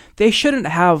equality, they shouldn't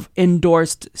have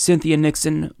endorsed Cynthia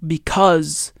Nixon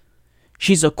because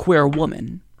she's a queer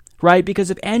woman, right?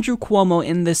 Because if Andrew Cuomo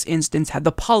in this instance had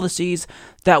the policies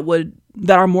that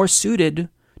are more suited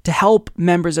to help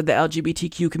members of the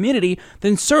LGBTQ community,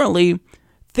 then certainly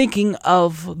thinking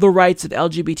of the rights of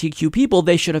LGBTQ people,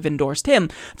 they should have endorsed him.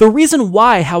 The reason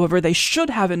why, however, they should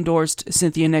have endorsed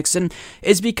Cynthia Nixon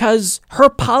is because her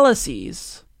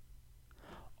policies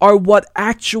are what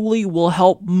actually will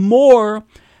help more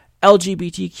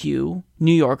LGBTQ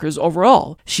New Yorkers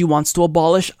overall. She wants to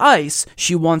abolish ICE.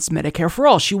 She wants Medicare for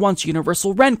all. She wants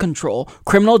universal rent control,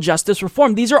 criminal justice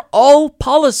reform. These are all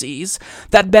policies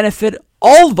that benefit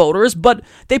all voters, but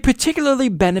they particularly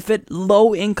benefit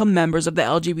low-income members of the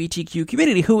LGBTQ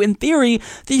community, who, in theory,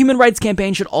 the Human Rights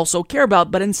Campaign should also care about,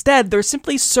 but instead, they're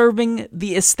simply serving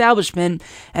the establishment,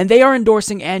 and they are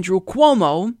endorsing Andrew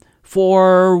Cuomo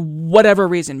for whatever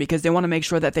reason, because they want to make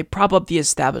sure that they prop up the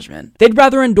establishment. They'd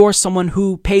rather endorse someone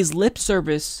who pays lip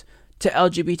service to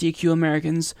LGBTQ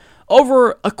Americans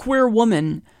over a queer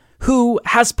woman who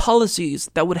has policies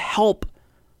that would help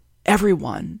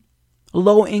everyone,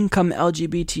 low-income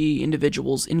LGBT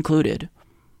individuals included.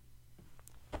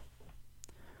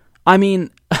 I mean,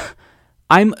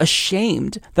 I'm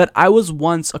ashamed that I was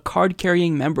once a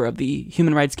card-carrying member of the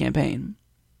Human Rights Campaign.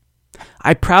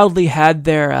 I proudly had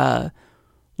their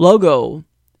logo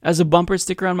as a bumper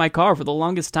sticker on my car for the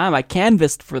longest time. I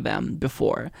canvassed for them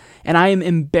before, and I am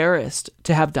embarrassed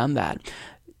to have done that.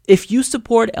 If you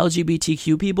support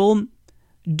LGBTQ people,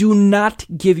 do not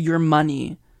give your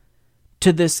money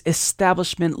to this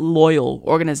establishment loyal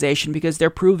organization, because they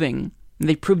proved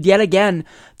yet again,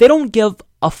 they don't give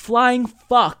a flying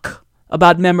fuck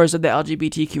about members of the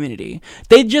LGBT community.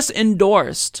 They just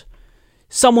endorsed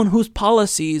someone whose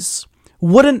policies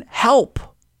wouldn't help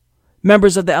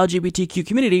members of the LGBTQ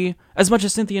community as much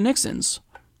as Cynthia Nixon's.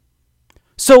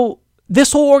 So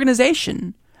this whole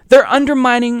organization, they're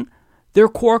undermining their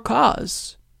core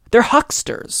cause. They're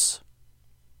hucksters.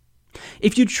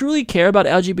 If you truly care about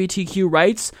LGBTQ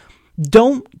rights,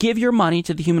 don't give your money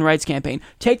to the Human Rights Campaign.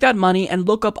 Take that money and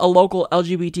look up a local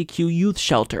LGBTQ youth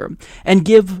shelter and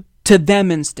give to them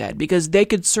instead, because they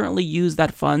could certainly use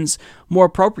that funds more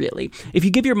appropriately. If you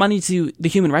give your money to the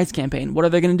Human Rights Campaign, what are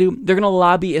they going to do? They're going to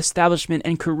lobby establishment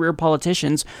and career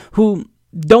politicians who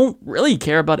don't really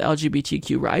care about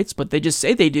LGBTQ rights, but they just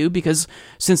say they do because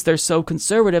since they're so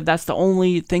conservative, that's the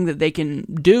only thing that they can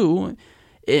do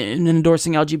in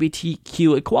endorsing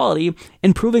LGBTQ equality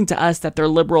and proving to us that they're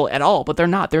liberal at all, but they're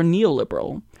not. They're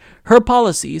neoliberal. Her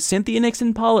policies, Cynthia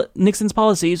Nixon's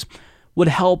policies, would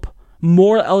help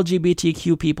more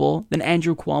LGBTQ people than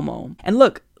Andrew Cuomo. And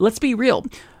look, let's be real.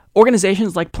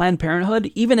 Organizations like Planned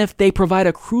Parenthood, even if they provide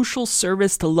a crucial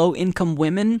service to low-income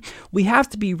women, we have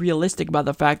to be realistic about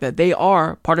the fact that they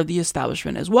are part of the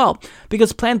establishment as well.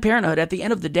 Because Planned Parenthood, at the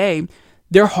end of the day,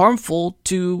 they're harmful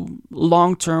to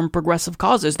long-term progressive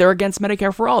causes. They're against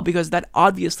Medicare for all because that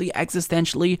obviously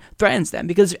existentially threatens them.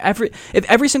 Because if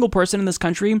every single person in this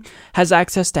country has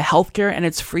access to healthcare and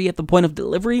it's free at the point of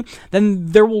delivery, then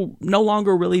there will no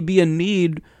longer really be a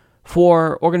need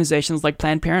for organizations like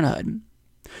Planned Parenthood.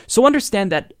 So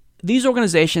understand that these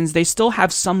organizations, they still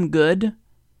have some good.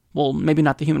 Well, maybe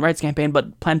not the Human Rights Campaign,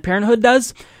 but Planned Parenthood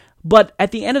does. But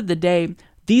at the end of the day,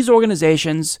 these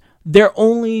organizations, they're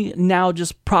only now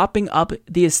just propping up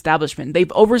the establishment.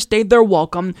 They've overstayed their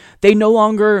welcome. They no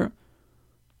longer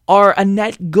are a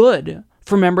net good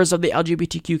for members of the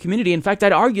LGBTQ community. In fact,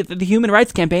 I'd argue that the Human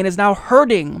Rights Campaign is now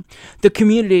hurting the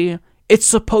community it's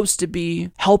supposed to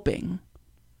be helping.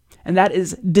 And that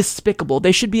is despicable.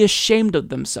 They should be ashamed of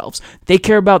themselves. They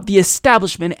care about the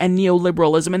establishment and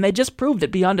neoliberalism, and they just proved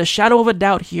it beyond a shadow of a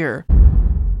doubt here.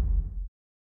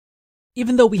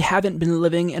 Even though we haven't been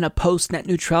living in a post-net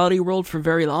neutrality world for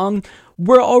very long,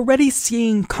 we're already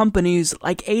seeing companies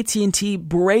like AT&T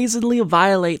brazenly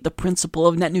violate the principle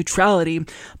of net neutrality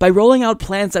by rolling out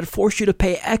plans that force you to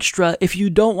pay extra if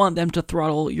you don't want them to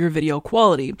throttle your video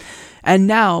quality. And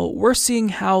now we're seeing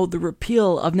how the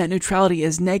repeal of net neutrality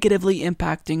is negatively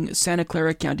impacting Santa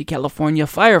Clara County, California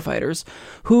firefighters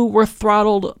who were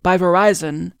throttled by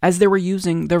Verizon as they were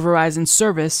using their Verizon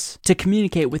service to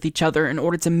communicate with each other in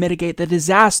order to mitigate the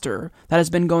disaster that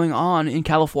has been going on in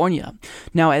California.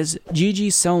 Now, as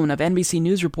Gigi Sohn of NBC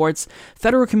News reports,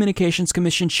 Federal Communications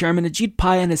Commission Chairman Ajit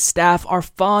Pai and his staff are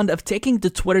fond of taking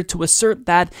to Twitter to assert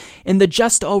that in the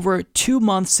just over 2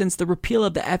 months since the repeal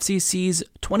of the FCC's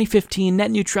 2015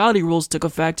 net neutrality rules took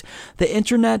effect, the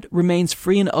internet remains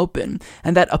free and open,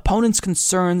 and that opponents'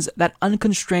 concerns that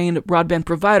unconstrained broadband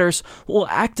providers will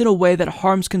act in a way that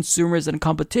harms consumers and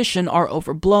competition are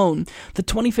overblown. The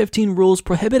 2015 rules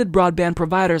prohibited broadband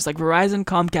providers like Verizon,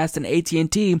 Comcast, and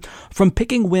AT&T from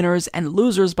picking winners and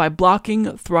losers by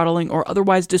blocking, throttling, or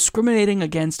otherwise discriminating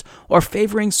against or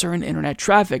favoring certain internet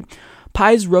traffic.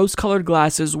 Pai's rose-colored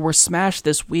glasses were smashed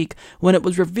this week when it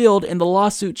was revealed in the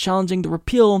lawsuit challenging the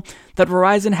repeal that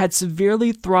Verizon had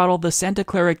severely throttled the Santa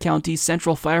Clara County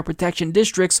Central Fire Protection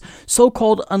District's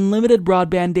so-called unlimited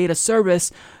broadband data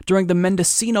service during the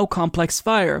Mendocino Complex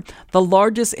fire, the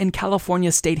largest in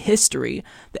California state history.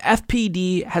 The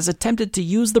FPD has attempted to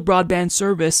use the broadband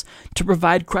service to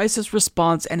provide crisis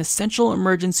response and essential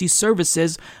emergency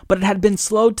services, but it had been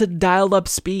slowed to dial-up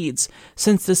speeds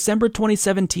since December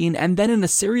 2017, and then in a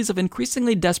series of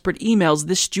increasingly desperate emails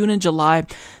this June and July,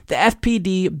 the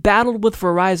FPD battled with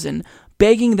Verizon,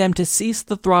 begging them to cease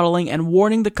the throttling and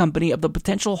warning the company of the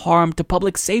potential harm to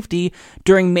public safety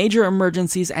during major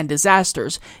emergencies and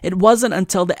disasters. It wasn't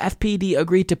until the FPD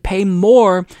agreed to pay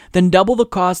more than double the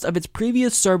cost of its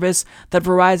previous service that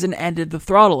Verizon ended the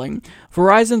throttling.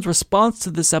 Verizon's response to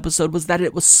this episode was that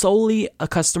it was solely a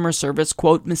customer service,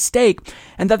 quote, mistake,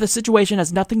 and that the situation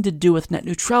has nothing to do with net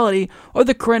neutrality or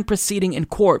the current proceeding in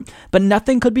court. But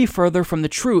nothing could be further from the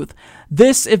truth.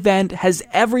 This event has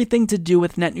everything to do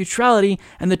with net neutrality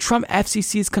and the Trump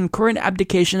FCC's concurrent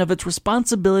abdication of its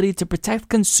responsibility to protect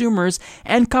consumers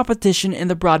and competition in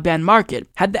the broadband market.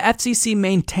 Had the FCC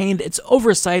maintained its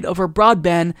oversight over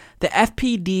broadband, the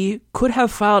FPD could have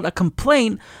filed a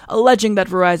complaint alleging that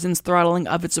Verizon's throttling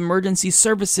of its emergency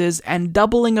services and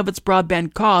doubling of its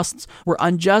broadband costs were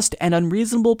unjust and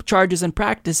unreasonable charges and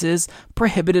practices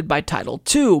prohibited by Title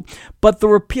II. But the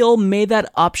repeal made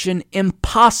that option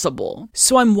impossible.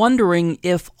 So I'm wondering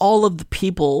if all of the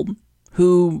people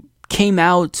who came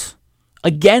out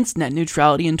against net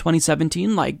neutrality in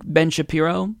 2017, like Ben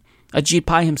Shapiro, Ajit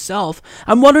Pai himself,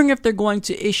 I'm wondering if they're going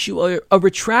to issue a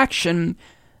retraction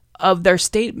of their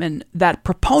statement that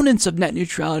proponents of net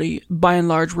neutrality, by and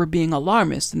large, were being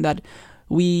alarmist and that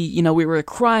we were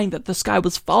crying that the sky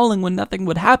was falling when nothing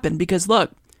would happen. Because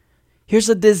look, here's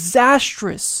a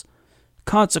disastrous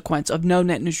consequence of no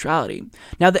net neutrality.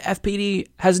 Now the FPD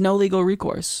has no legal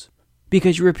recourse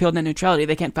because you repealed net neutrality.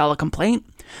 They can't file a complaint.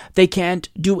 They can't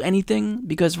do anything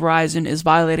because Verizon is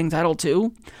violating Title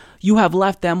II. You have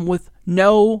left them with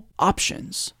no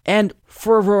options. And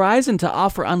for Verizon to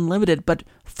offer unlimited but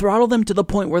throttle them to the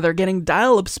point where they're getting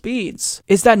dial-up speeds,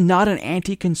 is that not an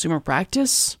anti-consumer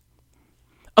practice?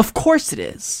 Of course it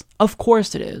is. Of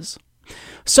course it is.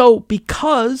 So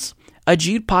because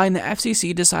Ajit Pai and the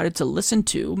FCC decided to listen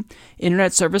to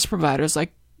internet service providers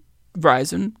like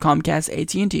Verizon, Comcast,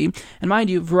 AT&T, and mind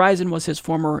you, Verizon was his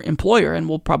former employer and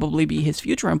will probably be his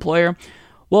future employer,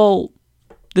 well,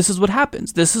 this is what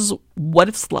happens. This is what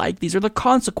it's like. These are the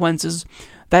consequences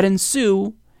that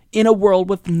ensue in a world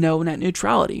with no net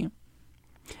neutrality.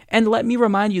 And let me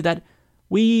remind you that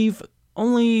we've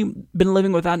only been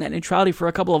living without net neutrality for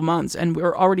a couple of months, and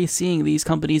we're already seeing these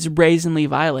companies brazenly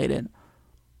violate it.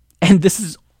 And this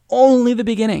is only the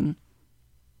beginning.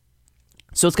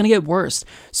 So it's going to get worse.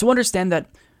 So understand that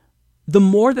the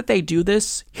more that they do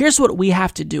this, here's what we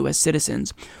have to do as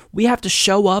citizens. We have to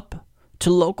show up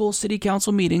to local city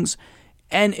council meetings,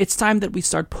 and it's time that we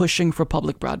start pushing for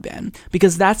public broadband,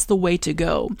 because that's the way to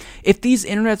go. If these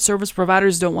internet service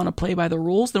providers don't want to play by the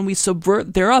rules, then we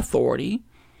subvert their authority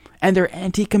and their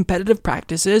anti-competitive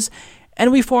practices,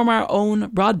 and we form our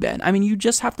own broadband. I mean, you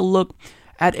just have to look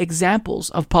at examples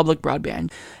of public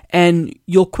broadband, and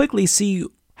you'll quickly see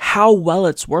how well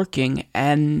it's working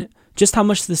and just how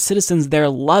much the citizens there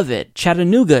love it.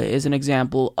 Chattanooga is an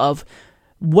example of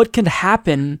what can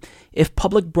happen if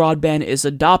public broadband is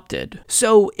adopted.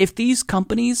 So if these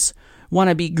companies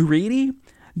want to be greedy,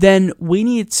 then we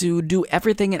need to do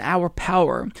everything in our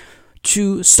power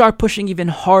to start pushing even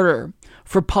harder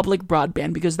for public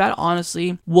broadband, because that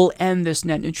honestly will end this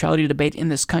net neutrality debate in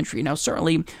this country. Now,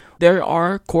 certainly there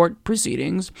are court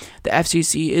proceedings. The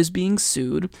FCC is being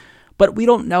sued, but we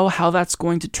don't know how that's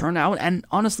going to turn out, and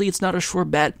honestly, it's not a sure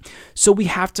bet. So we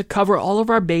have to cover all of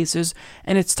our bases,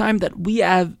 and it's time that we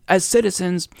have, as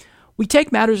citizens, we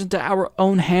take matters into our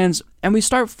own hands and we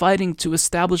start fighting to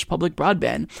establish public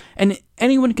broadband. And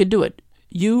anyone can do it.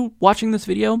 You watching this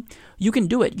video, you can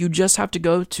do it. You just have to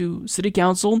go to city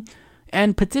council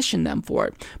and petition them for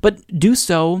it. But do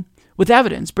so with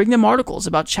evidence. Bring them articles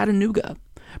about Chattanooga.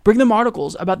 Bring them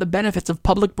articles about the benefits of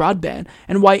public broadband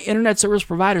and why internet service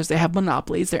providers, they have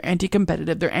monopolies, they're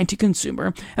anti-competitive, they're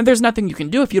anti-consumer, and there's nothing you can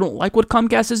do if you don't like what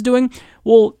Comcast is doing.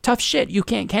 Well, tough shit. You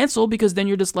can't cancel because then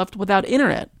you're just left without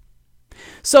internet.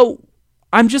 So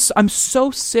I'm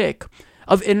so sick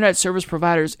of internet service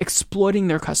providers exploiting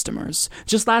their customers.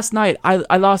 Just last night,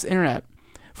 I lost internet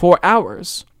for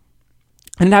hours.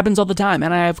 And it happens all the time,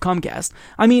 and I have Comcast.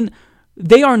 I mean,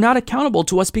 they are not accountable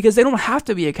to us because they don't have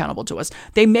to be accountable to us.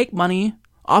 They make money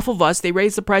off of us. They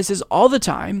raise the prices all the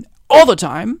time.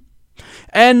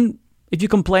 And if you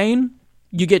complain,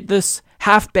 you get this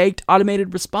half-baked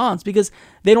automated response because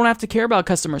they don't have to care about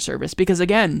customer service. Because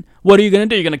again, what are you going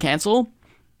to do? You're going to cancel?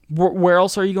 Where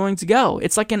else are you going to go?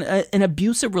 It's like an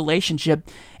abusive relationship,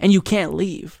 and you can't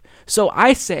leave. So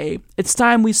I say it's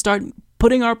time we start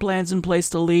putting our plans in place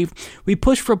to leave. We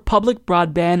push for public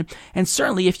broadband, and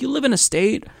certainly if you live in a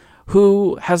state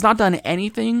who has not done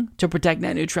anything to protect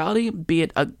net neutrality, be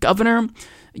it a governor,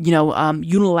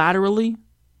 unilaterally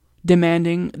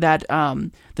demanding that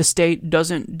the state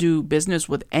doesn't do business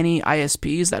with any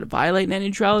ISPs that violate net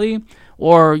neutrality,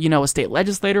 or, a state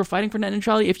legislator fighting for net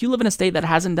neutrality. If you live in a state that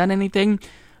hasn't done anything,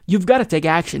 you've got to take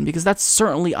action, because that's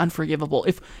certainly unforgivable.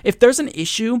 If there's an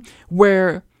issue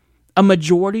where a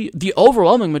majority, the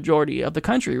overwhelming majority of the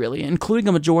country, really, including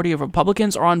a majority of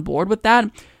Republicans, are on board with that,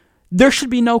 there should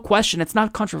be no question. It's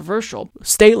not controversial.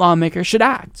 State lawmakers should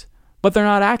act, but they're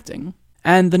not acting.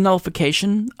 And the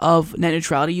nullification of net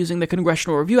neutrality using the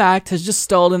Congressional Review Act has just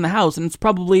stalled in the House, and it's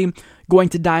probably going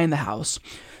to die in the House.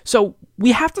 So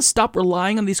we have to stop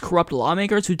relying on these corrupt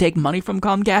lawmakers who take money from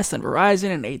Comcast and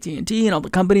Verizon and AT&T and all the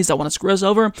companies that want to screw us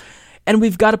over, and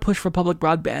we've got to push for public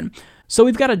broadband. So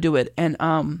we've got to do it, and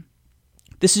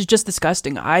this is just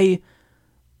disgusting. I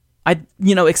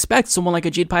expect someone like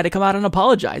Ajit Pai to come out and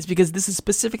apologize, because this is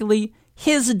specifically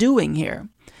his doing here.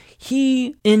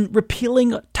 He, in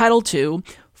repealing Title II,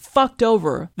 fucked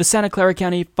over the Santa Clara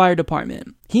County Fire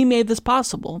Department. He made this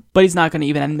possible, but he's not going to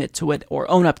even admit to it or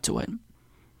own up to it.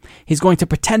 He's going to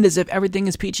pretend as if everything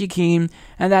is peachy keen,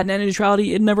 and that net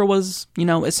neutrality, it never was,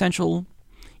 essential,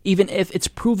 even if it's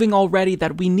proving already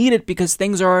that we need it because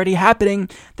things are already happening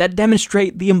that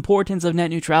demonstrate the importance of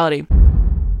net neutrality.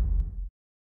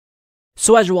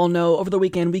 So as you all know, over the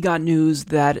weekend we got news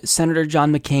that Senator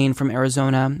John McCain from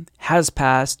Arizona has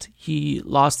passed. He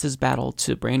lost his battle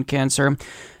to brain cancer.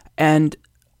 And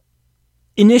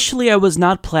initially I was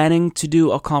not planning to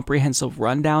do a comprehensive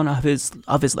rundown of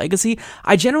his legacy.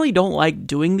 I generally don't like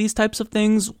doing these types of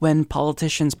things when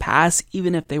politicians pass,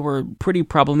 even if they were pretty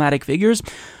problematic figures,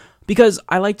 because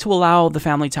I like to allow the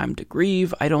family time to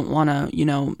grieve. I don't want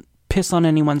to, piss on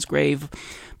anyone's grave.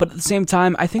 But at the same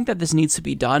time, I think that this needs to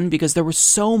be done because there was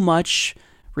so much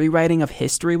rewriting of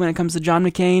history when it comes to John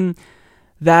McCain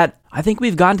that I think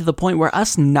we've gotten to the point where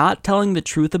us not telling the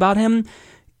truth about him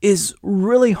is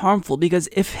really harmful, because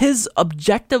if his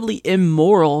objectively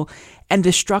immoral and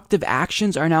destructive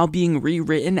actions are now being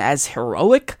rewritten as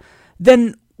heroic,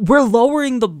 then we're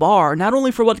lowering the bar not only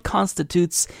for what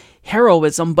constitutes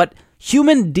heroism, but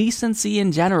human decency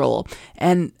in general.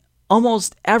 And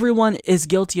almost everyone is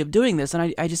guilty of doing this,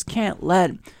 and I just can't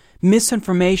let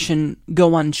misinformation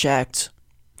go unchecked.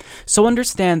 So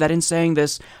understand that in saying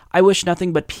this, I wish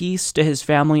nothing but peace to his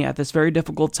family at this very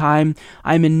difficult time.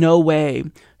 I'm in no way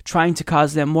trying to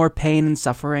cause them more pain and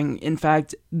suffering. In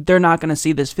fact, they're not going to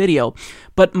see this video.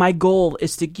 But my goal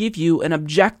is to give you an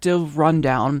objective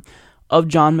rundown of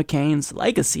John McCain's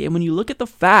legacy. And when you look at the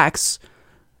facts,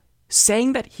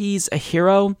 saying that he's a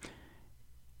hero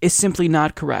is simply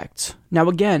not correct. Now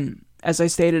again, as I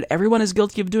stated, everyone is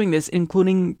guilty of doing this,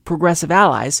 including progressive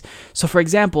allies. So for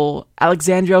example,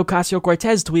 Alexandria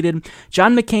Ocasio-Cortez tweeted,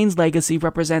 "John McCain's legacy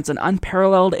represents an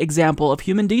unparalleled example of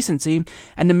human decency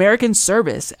and American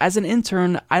service. As an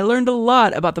intern, I learned a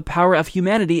lot about the power of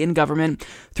humanity in government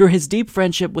through his deep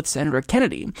friendship with Senator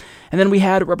Kennedy." And then we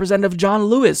had Representative John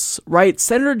Lewis write,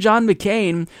 "Senator John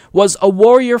McCain was a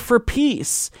warrior for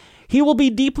peace. He will be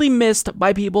deeply missed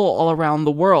by people all around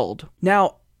the world."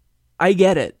 Now, I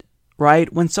get it,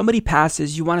 right? When somebody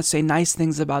passes, you want to say nice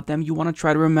things about them. You want to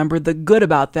try to remember the good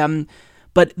about them.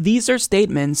 But these are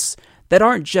statements that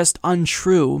aren't just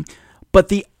untrue, but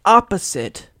the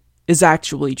opposite is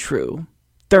actually true.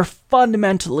 They're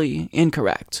fundamentally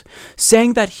incorrect.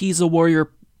 Saying that he's a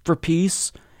warrior for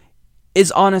peace is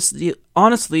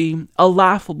honestly a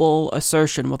laughable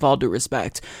assertion, with all due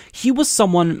respect. He was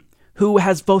someone who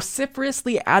has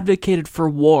vociferously advocated for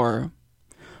war,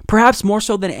 perhaps more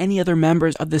so than any other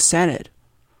members of the Senate,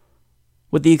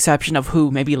 with the exception of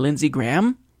who? Maybe Lindsey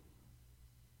Graham?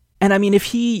 And I mean, if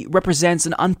he represents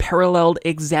an unparalleled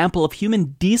example of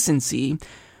human decency,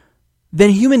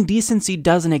 then human decency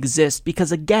doesn't exist,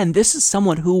 because again, this is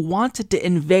someone who wanted to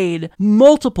invade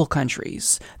multiple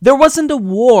countries. There wasn't a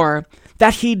war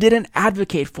that he didn't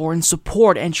advocate for and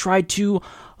support and try to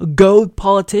goad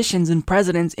politicians and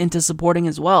presidents into supporting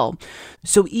as well.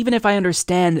 So even if I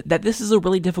understand that this is a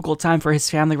really difficult time for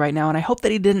his family right now, and I hope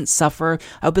that he didn't suffer,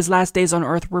 I hope his last days on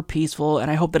earth were peaceful,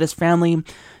 and I hope that his family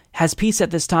has peace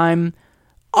at this time,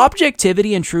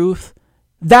 objectivity and truth,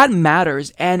 that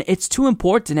matters, and it's too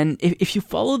important. And if you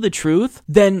follow the truth,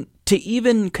 then to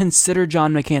even consider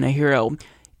John McCain a hero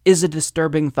is a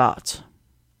disturbing thought,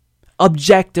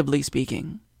 objectively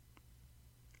speaking.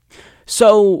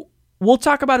 So we'll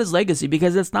talk about his legacy,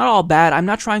 because it's not all bad. I'm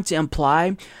not trying to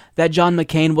imply that John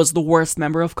McCain was the worst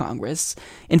member of Congress.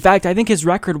 In fact, I think his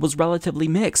record was relatively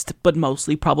mixed, but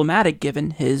mostly problematic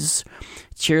given his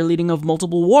cheerleading of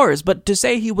multiple wars. But to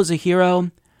say he was a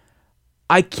hero,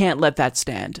 I can't let that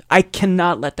stand. I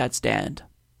cannot let that stand.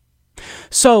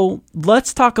 So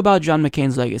let's talk about John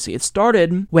McCain's legacy. It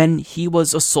started when he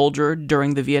was a soldier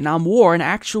during the Vietnam War and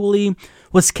actually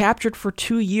was captured for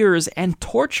 2 years and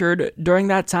tortured during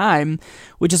that time,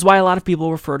 which is why a lot of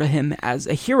people refer to him as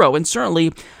a hero. And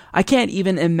certainly, I can't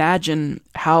even imagine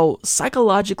how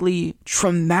psychologically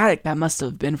traumatic that must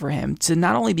have been for him to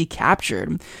not only be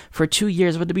captured for 2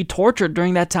 years, but to be tortured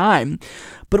during that time.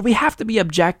 But we have to be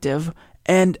objective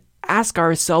and ask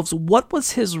ourselves, what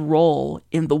was his role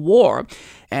in the war?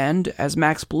 And as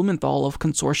Max Blumenthal of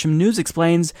Consortium News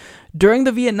explains, during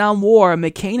the Vietnam War,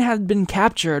 McCain had been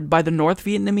captured by the North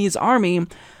Vietnamese army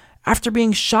after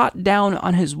being shot down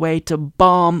on his way to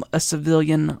bomb a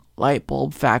civilian light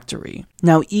bulb factory.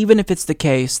 Now, even if it's the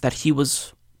case that he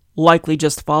was likely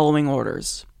just following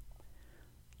orders,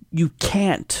 you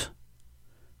can't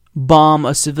bomb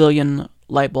a civilian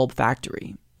light bulb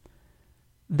factory.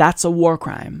 That's a war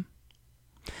crime.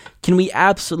 Can we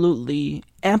absolutely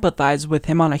empathize with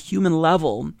him on a human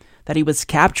level that he was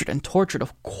captured and tortured?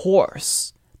 Of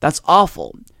course. That's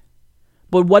awful.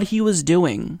 But what he was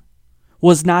doing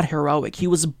was not heroic. He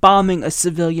was bombing a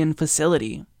civilian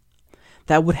facility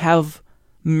that would have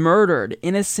murdered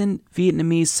innocent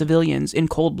Vietnamese civilians in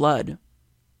cold blood.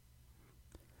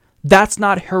 That's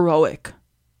not heroic.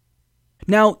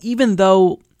 Now, even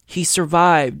though he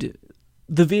survived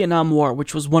the Vietnam War,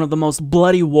 which was one of the most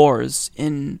bloody wars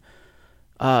in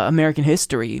American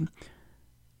history,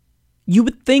 you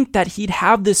would think that he'd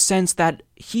have this sense that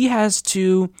he has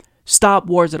to stop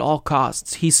wars at all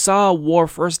costs. He saw war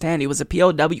firsthand. He was a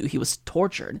POW. He was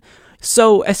tortured.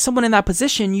 So as someone in that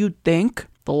position, you'd think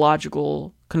the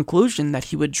logical conclusion that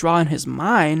he would draw in his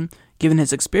mind, given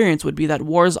his experience, would be that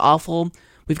war is awful.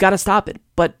 We've got to stop it.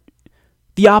 But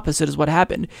the opposite is what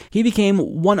happened. He became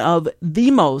one of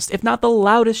the most, if not the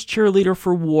loudest cheerleader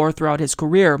for war throughout his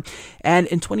career. And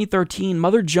in 2013,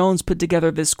 Mother Jones put together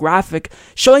this graphic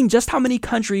showing just how many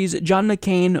countries John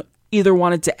McCain either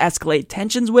wanted to escalate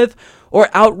tensions with or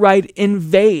outright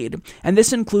invade. And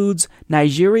this includes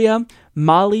Nigeria,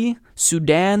 Mali,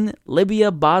 Sudan,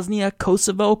 Libya, Bosnia,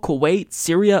 Kosovo, Kuwait,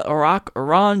 Syria, Iraq,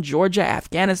 Iran, Georgia,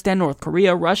 Afghanistan, North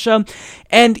Korea, Russia.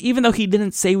 And even though he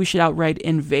didn't say we should outright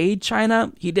invade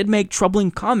China, he did make troubling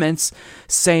comments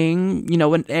saying,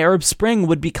 an Arab Spring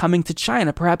would be coming to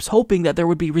China, perhaps hoping that there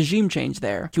would be regime change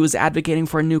there. He was advocating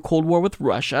for a new Cold War with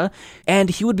Russia,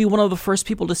 and he would be one of the first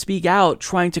people to speak out,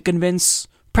 trying to convince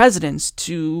presidents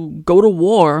to go to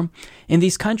war in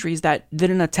these countries that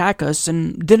didn't attack us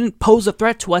and didn't pose a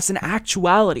threat to us in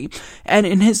actuality. And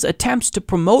in his attempts to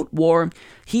promote war,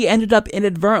 he ended up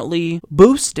inadvertently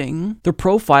boosting the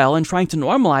profile and trying to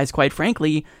normalize, quite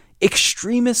frankly,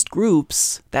 extremist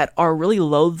groups that are really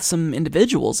loathsome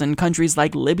individuals in countries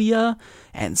like Libya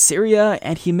and Syria,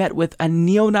 and he met with a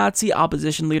neo-Nazi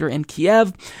opposition leader in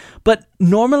Kiev. But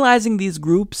normalizing these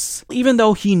groups, even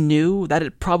though he knew that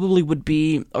it probably would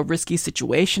be a risky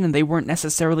situation and they weren't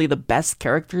necessarily the best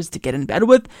characters to get in bed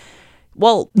with,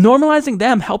 well, normalizing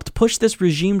them helped push this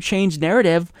regime change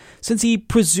narrative, since he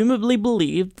presumably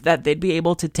believed that they'd be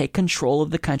able to take control of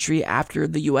the country after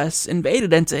the US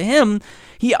invaded. And to him,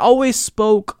 he always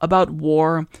spoke about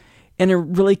war in a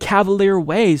really cavalier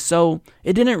way, so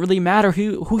it didn't really matter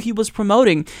who he was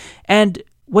promoting. And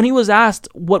when he was asked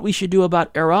what we should do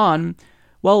about Iran,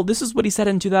 well, this is what he said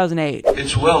in 2008.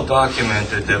 It's well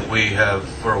documented that we have,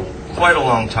 for quite a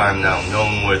long time now,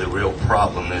 known where the real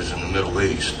problem is in the Middle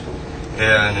East.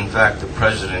 And in fact, the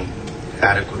president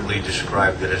adequately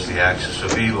described it as the axis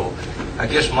of evil. I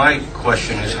guess my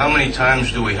question is, how many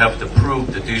times do we have to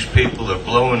prove that these people are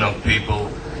blowing up people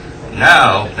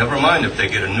now, never mind if they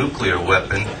get a nuclear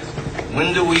weapon?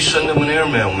 When do we send them an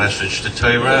airmail message to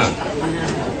Tehran?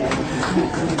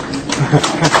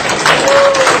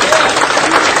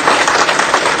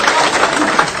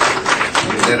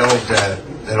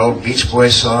 That old Beach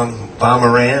Boys song, Bomb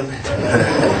Iran?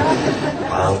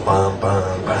 Bomb, bomb,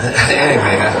 bomb, bomb.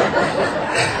 Anyway.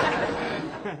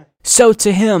 So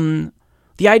to him,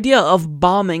 the idea of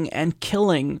bombing and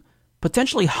killing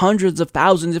potentially hundreds of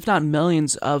thousands, if not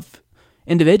millions of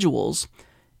individuals,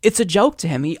 it's a joke to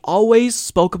him. He always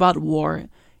spoke about war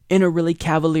in a really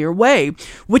cavalier way,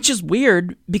 which is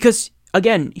weird because,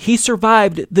 again, he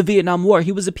survived the Vietnam War.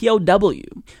 He was a POW.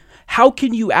 How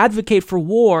can you advocate for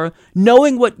war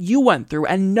knowing what you went through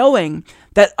and knowing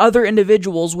that other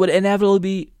individuals would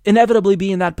inevitably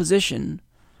be in that position?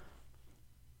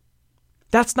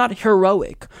 That's not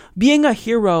heroic. Being a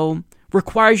hero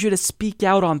requires you to speak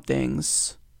out on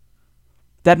things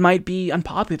that might be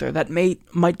unpopular, that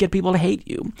might get people to hate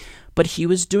you. But he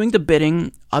was doing the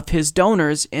bidding of his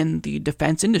donors in the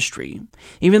defense industry,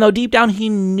 even though deep down he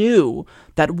knew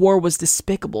that war was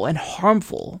despicable and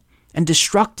harmful and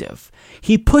destructive.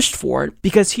 He pushed for it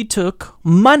because he took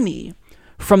money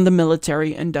from the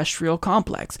military-industrial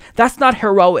complex. That's not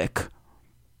heroic.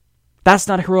 That's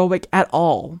not heroic at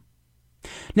all.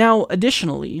 Now,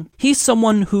 additionally, he's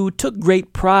someone who took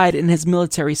great pride in his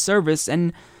military service,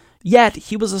 and yet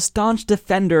he was a staunch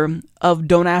defender of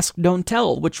Don't Ask, Don't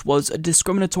Tell, which was a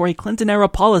discriminatory Clinton-era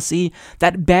policy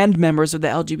that banned members of the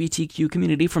LGBTQ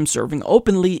community from serving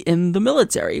openly in the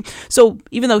military. So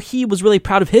even though he was really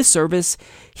proud of his service,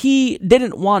 he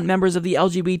didn't want members of the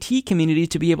LGBT community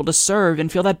to be able to serve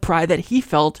and feel that pride that he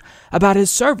felt about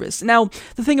his service. Now,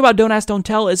 the thing about Don't Ask, Don't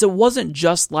Tell is it wasn't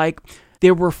just like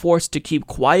they were forced to keep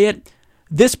quiet.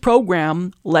 This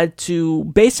program led to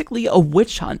basically a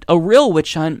witch hunt, a real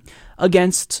witch hunt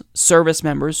against service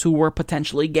members who were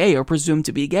potentially gay or presumed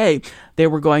to be gay. They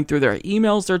were going through their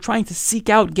emails, they're trying to seek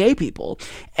out gay people.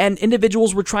 And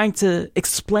individuals were trying to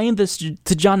explain this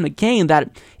to John McCain,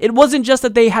 that it wasn't just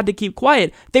that they had to keep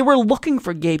quiet, they were looking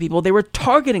for gay people, they were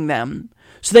targeting them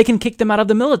so they can kick them out of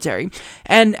the military.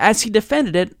 And as he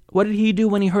defended it, what did he do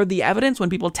when he heard the evidence, when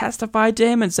people testified to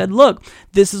him and said, look,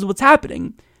 this is what's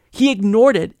happening? He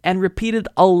ignored it and repeated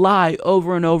a lie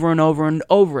over and over and over and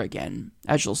over again,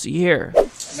 as you'll see here. You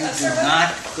do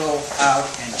not go out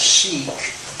and seek,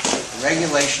 the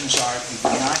regulations are, you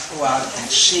do not go out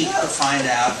and seek to find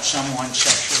out someone's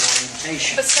sexual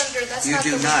orientation. But Senator, that's you not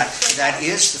do the not. That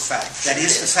is the fact. That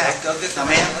is the fact. Now,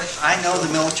 man, I know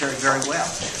the military very well,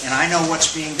 and I know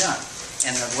what's being done.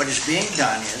 And what is being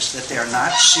done is that they're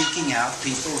not seeking out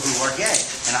people who are gay.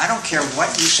 And I don't care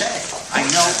what you say. I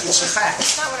know it's a fact.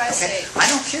 That's not what I say. I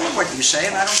don't care what you say,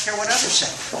 and I don't care what others say.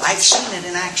 I've seen it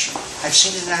in action. I've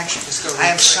seen it in action.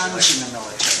 I have sons in the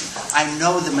military. I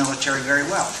know the military very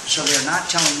well. So they're not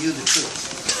telling you the truth.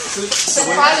 So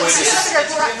private,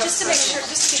 just to make sure,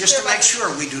 just to make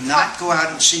sure, we do not go out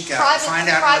and seek out,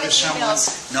 find out whether someone.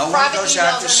 No one goes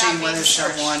out to see whether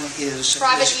someone is.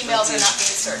 Private emails are not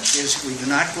being searched. We do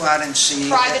not go out and see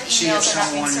if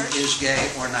someone is gay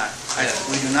or not.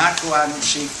 We do not go out and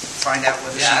find out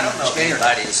whether someone is gay or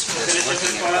not.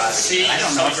 I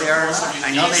don't know if they are or not.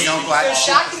 I know they don't go out and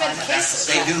seek. Documented cases.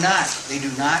 They do not. They do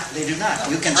not. They do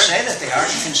not. You can say that they are.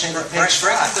 You can say that pigs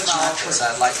fry. It's not true.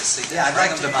 I'd like to see that. Yeah, I'd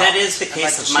like to. That is the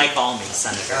case of Mike Almy,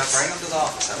 Senator. Bring him to the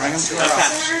office. Bring him to our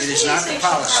office. It is not the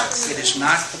policy. It is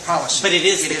not the policy. But it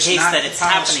is the case that it's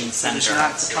happening, Senator.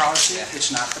 It is not the policy. It's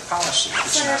not the policy.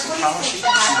 It's not the policy. It's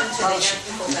not the policy.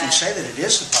 You can say that it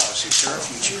is the policy, sir,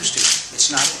 if you choose to. It's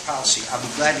not the policy. I'll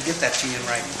be glad to get that to you in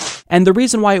writing. And the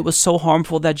reason why it was so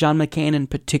harmful that John McCain in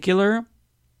particular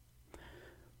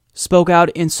spoke out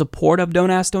in support of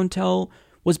Don't Ask, Don't Tell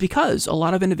was because a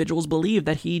lot of individuals believe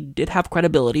that he did have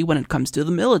credibility when it comes to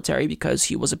the military because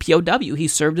he was a POW, he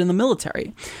served in the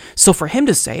military. So for him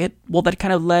to say it, well, that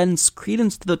kind of lends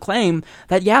credence to the claim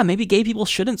that, yeah, maybe gay people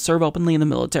shouldn't serve openly in the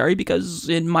military because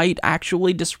it might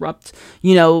actually disrupt,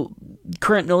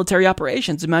 current military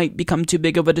operations. It might become too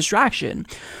big of a distraction.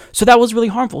 So that was really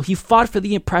harmful. He fought for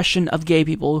the oppression of gay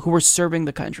people who were serving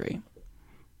the country.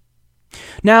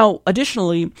 Now,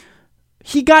 additionally,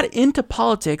 he got into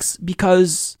politics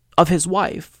because of his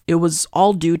wife. It was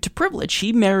all due to privilege.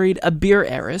 He married a beer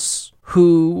heiress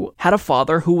who had a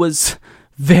father who was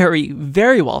very,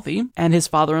 very wealthy, and his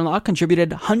father-in-law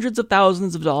contributed hundreds of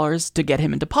thousands of dollars to get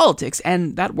him into politics,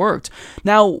 and that worked.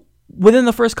 Now, within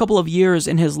the first couple of years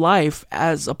in his life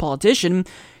as a politician,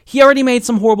 he already made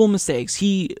some horrible mistakes.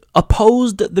 He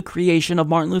opposed the creation of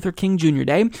Martin Luther King Jr.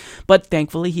 Day, but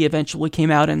thankfully he eventually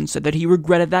came out and said that he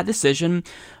regretted that decision.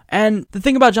 And the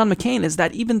thing about John McCain is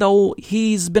that even though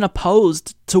he's been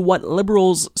opposed to what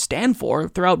liberals stand for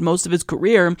throughout most of his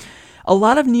career, a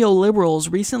lot of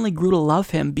neoliberals recently grew to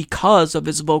love him because of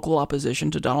his vocal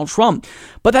opposition to Donald Trump.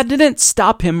 But that didn't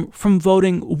stop him from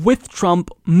voting with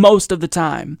Trump most of the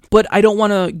time. But I don't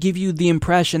want to give you the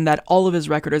impression that all of his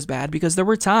record is bad, because there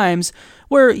were times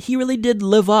where he really did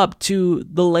live up to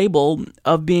the label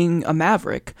of being a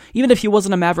maverick. Even if he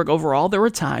wasn't a maverick overall, there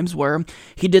were times where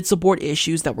he did support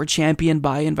issues that were championed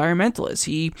by environmentalists.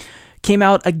 He came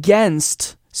out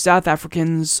against South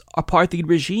Africans' apartheid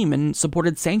regime and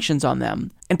supported sanctions on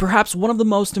them. And perhaps one of the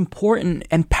most important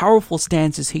and powerful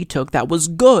stances he took that was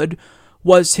good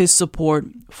was his support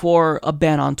for a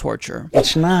ban on torture.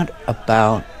 It's not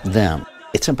about them.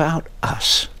 It's about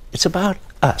us. It's about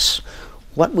us.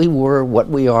 What we were, what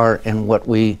we are, and what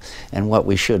we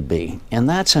should be. And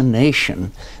that's a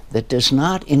nation that does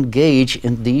not engage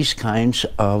in these kinds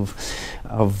of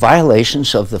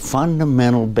violations of the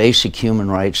fundamental basic human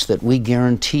rights that we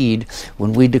guaranteed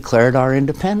when we declared our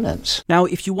independence. Now,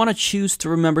 if you want to choose to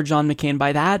remember John McCain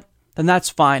by that, then that's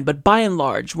fine. But by and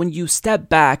large, when you step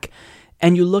back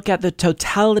and you look at the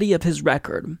totality of his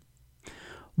record,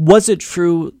 was it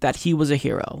true that he was a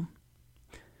hero?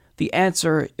 The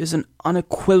answer is an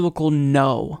unequivocal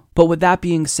no. But with that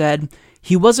being said,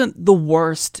 he wasn't the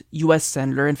worst U.S.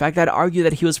 senator. In fact, I'd argue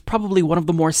that he was probably one of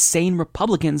the more sane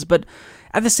Republicans, but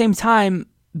at the same time,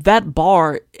 that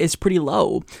bar is pretty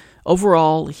low.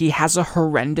 Overall, he has a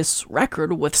horrendous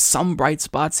record with some bright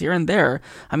spots here and there.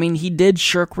 I mean, he did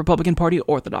shirk Republican Party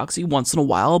orthodoxy once in a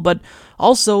while, but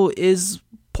also is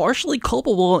partially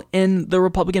culpable in the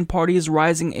Republican Party's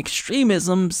rising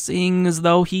extremism, seeing as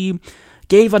though he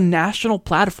gave a national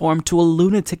platform to a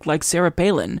lunatic like Sarah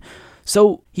Palin.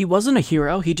 So he wasn't a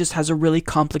hero, he just has a really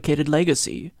complicated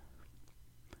legacy.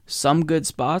 Some good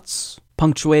spots,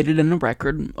 punctuated in a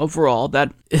record overall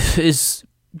that is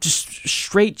just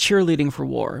straight cheerleading for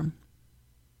war,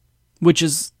 which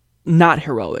is not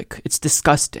heroic. It's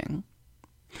disgusting.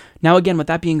 Now again, with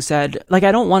that being said, I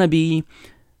don't want to be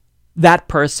that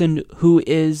person who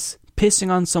is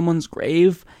pissing on someone's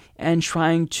grave and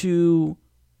trying to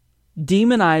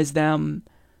demonize them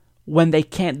when they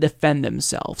can't defend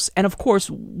themselves. And of course,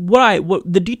 what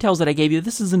the details that I gave you,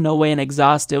 this is in no way an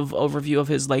exhaustive overview of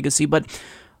his legacy, but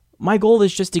my goal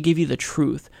is just to give you the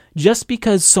truth. Just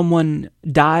because someone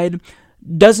died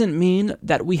doesn't mean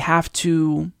that we have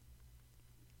to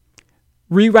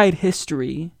rewrite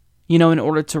history, in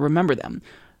order to remember them.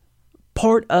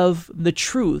 Part of the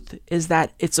truth is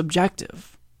that it's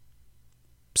objective.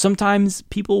 Sometimes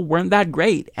people weren't that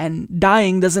great, and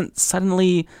dying doesn't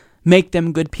suddenly make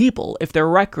them good people if their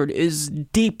record is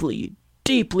deeply,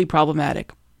 deeply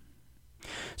problematic.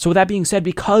 So with that being said,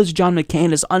 because John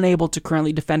McCain is unable to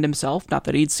currently defend himself, not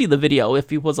that he'd see the video if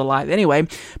he was alive anyway,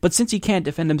 but since he can't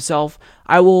defend himself,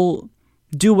 I will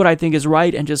do what I think is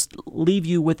right and just leave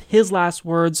you with his last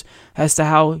words as to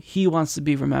how he wants to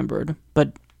be remembered.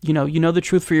 But, you know the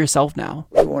truth for yourself now.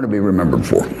 What do you want to be remembered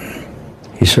for?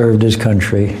 He served his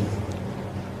country.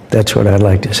 That's what I'd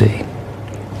like to see.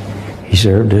 He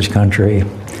served his country,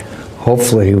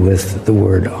 hopefully with the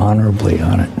word honorably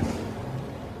on it.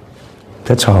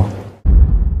 That's all.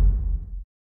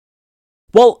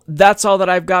 Well, that's all that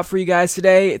I've got for you guys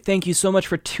today. Thank you so much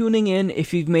for tuning in.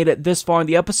 If you've made it this far in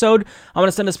the episode, I want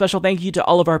to send a special thank you to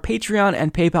all of our Patreon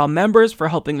and PayPal members for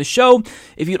helping the show.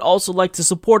 If you'd also like to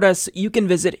support us, you can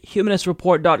visit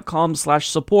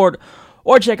humanistreport.com/support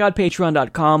or check out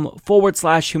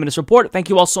patreon.com/Humanist Report. Thank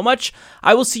you all so much.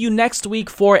 I will see you next week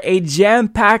for a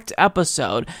jam-packed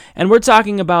episode, and we're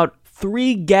talking about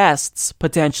 3 guests,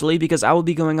 potentially, because I will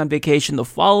be going on vacation the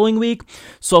following week.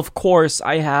 So, of course,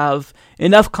 I have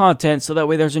enough content so that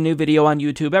way there's a new video on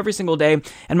YouTube every single day.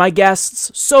 And my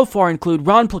guests so far include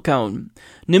Ron Placone,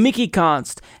 Numiki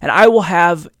Konst, and I will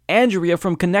have Andrea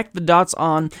from Connect the Dots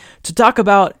on to talk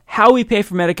about how we pay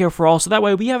for Medicare for all, so that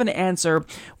way we have an answer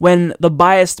when the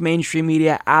biased mainstream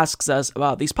media asks us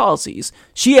about these policies.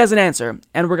 She has an answer,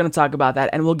 and we're going to talk about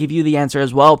that, and we'll give you the answer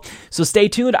as well. So stay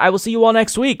tuned. I will see you all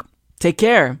next week. Take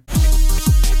care.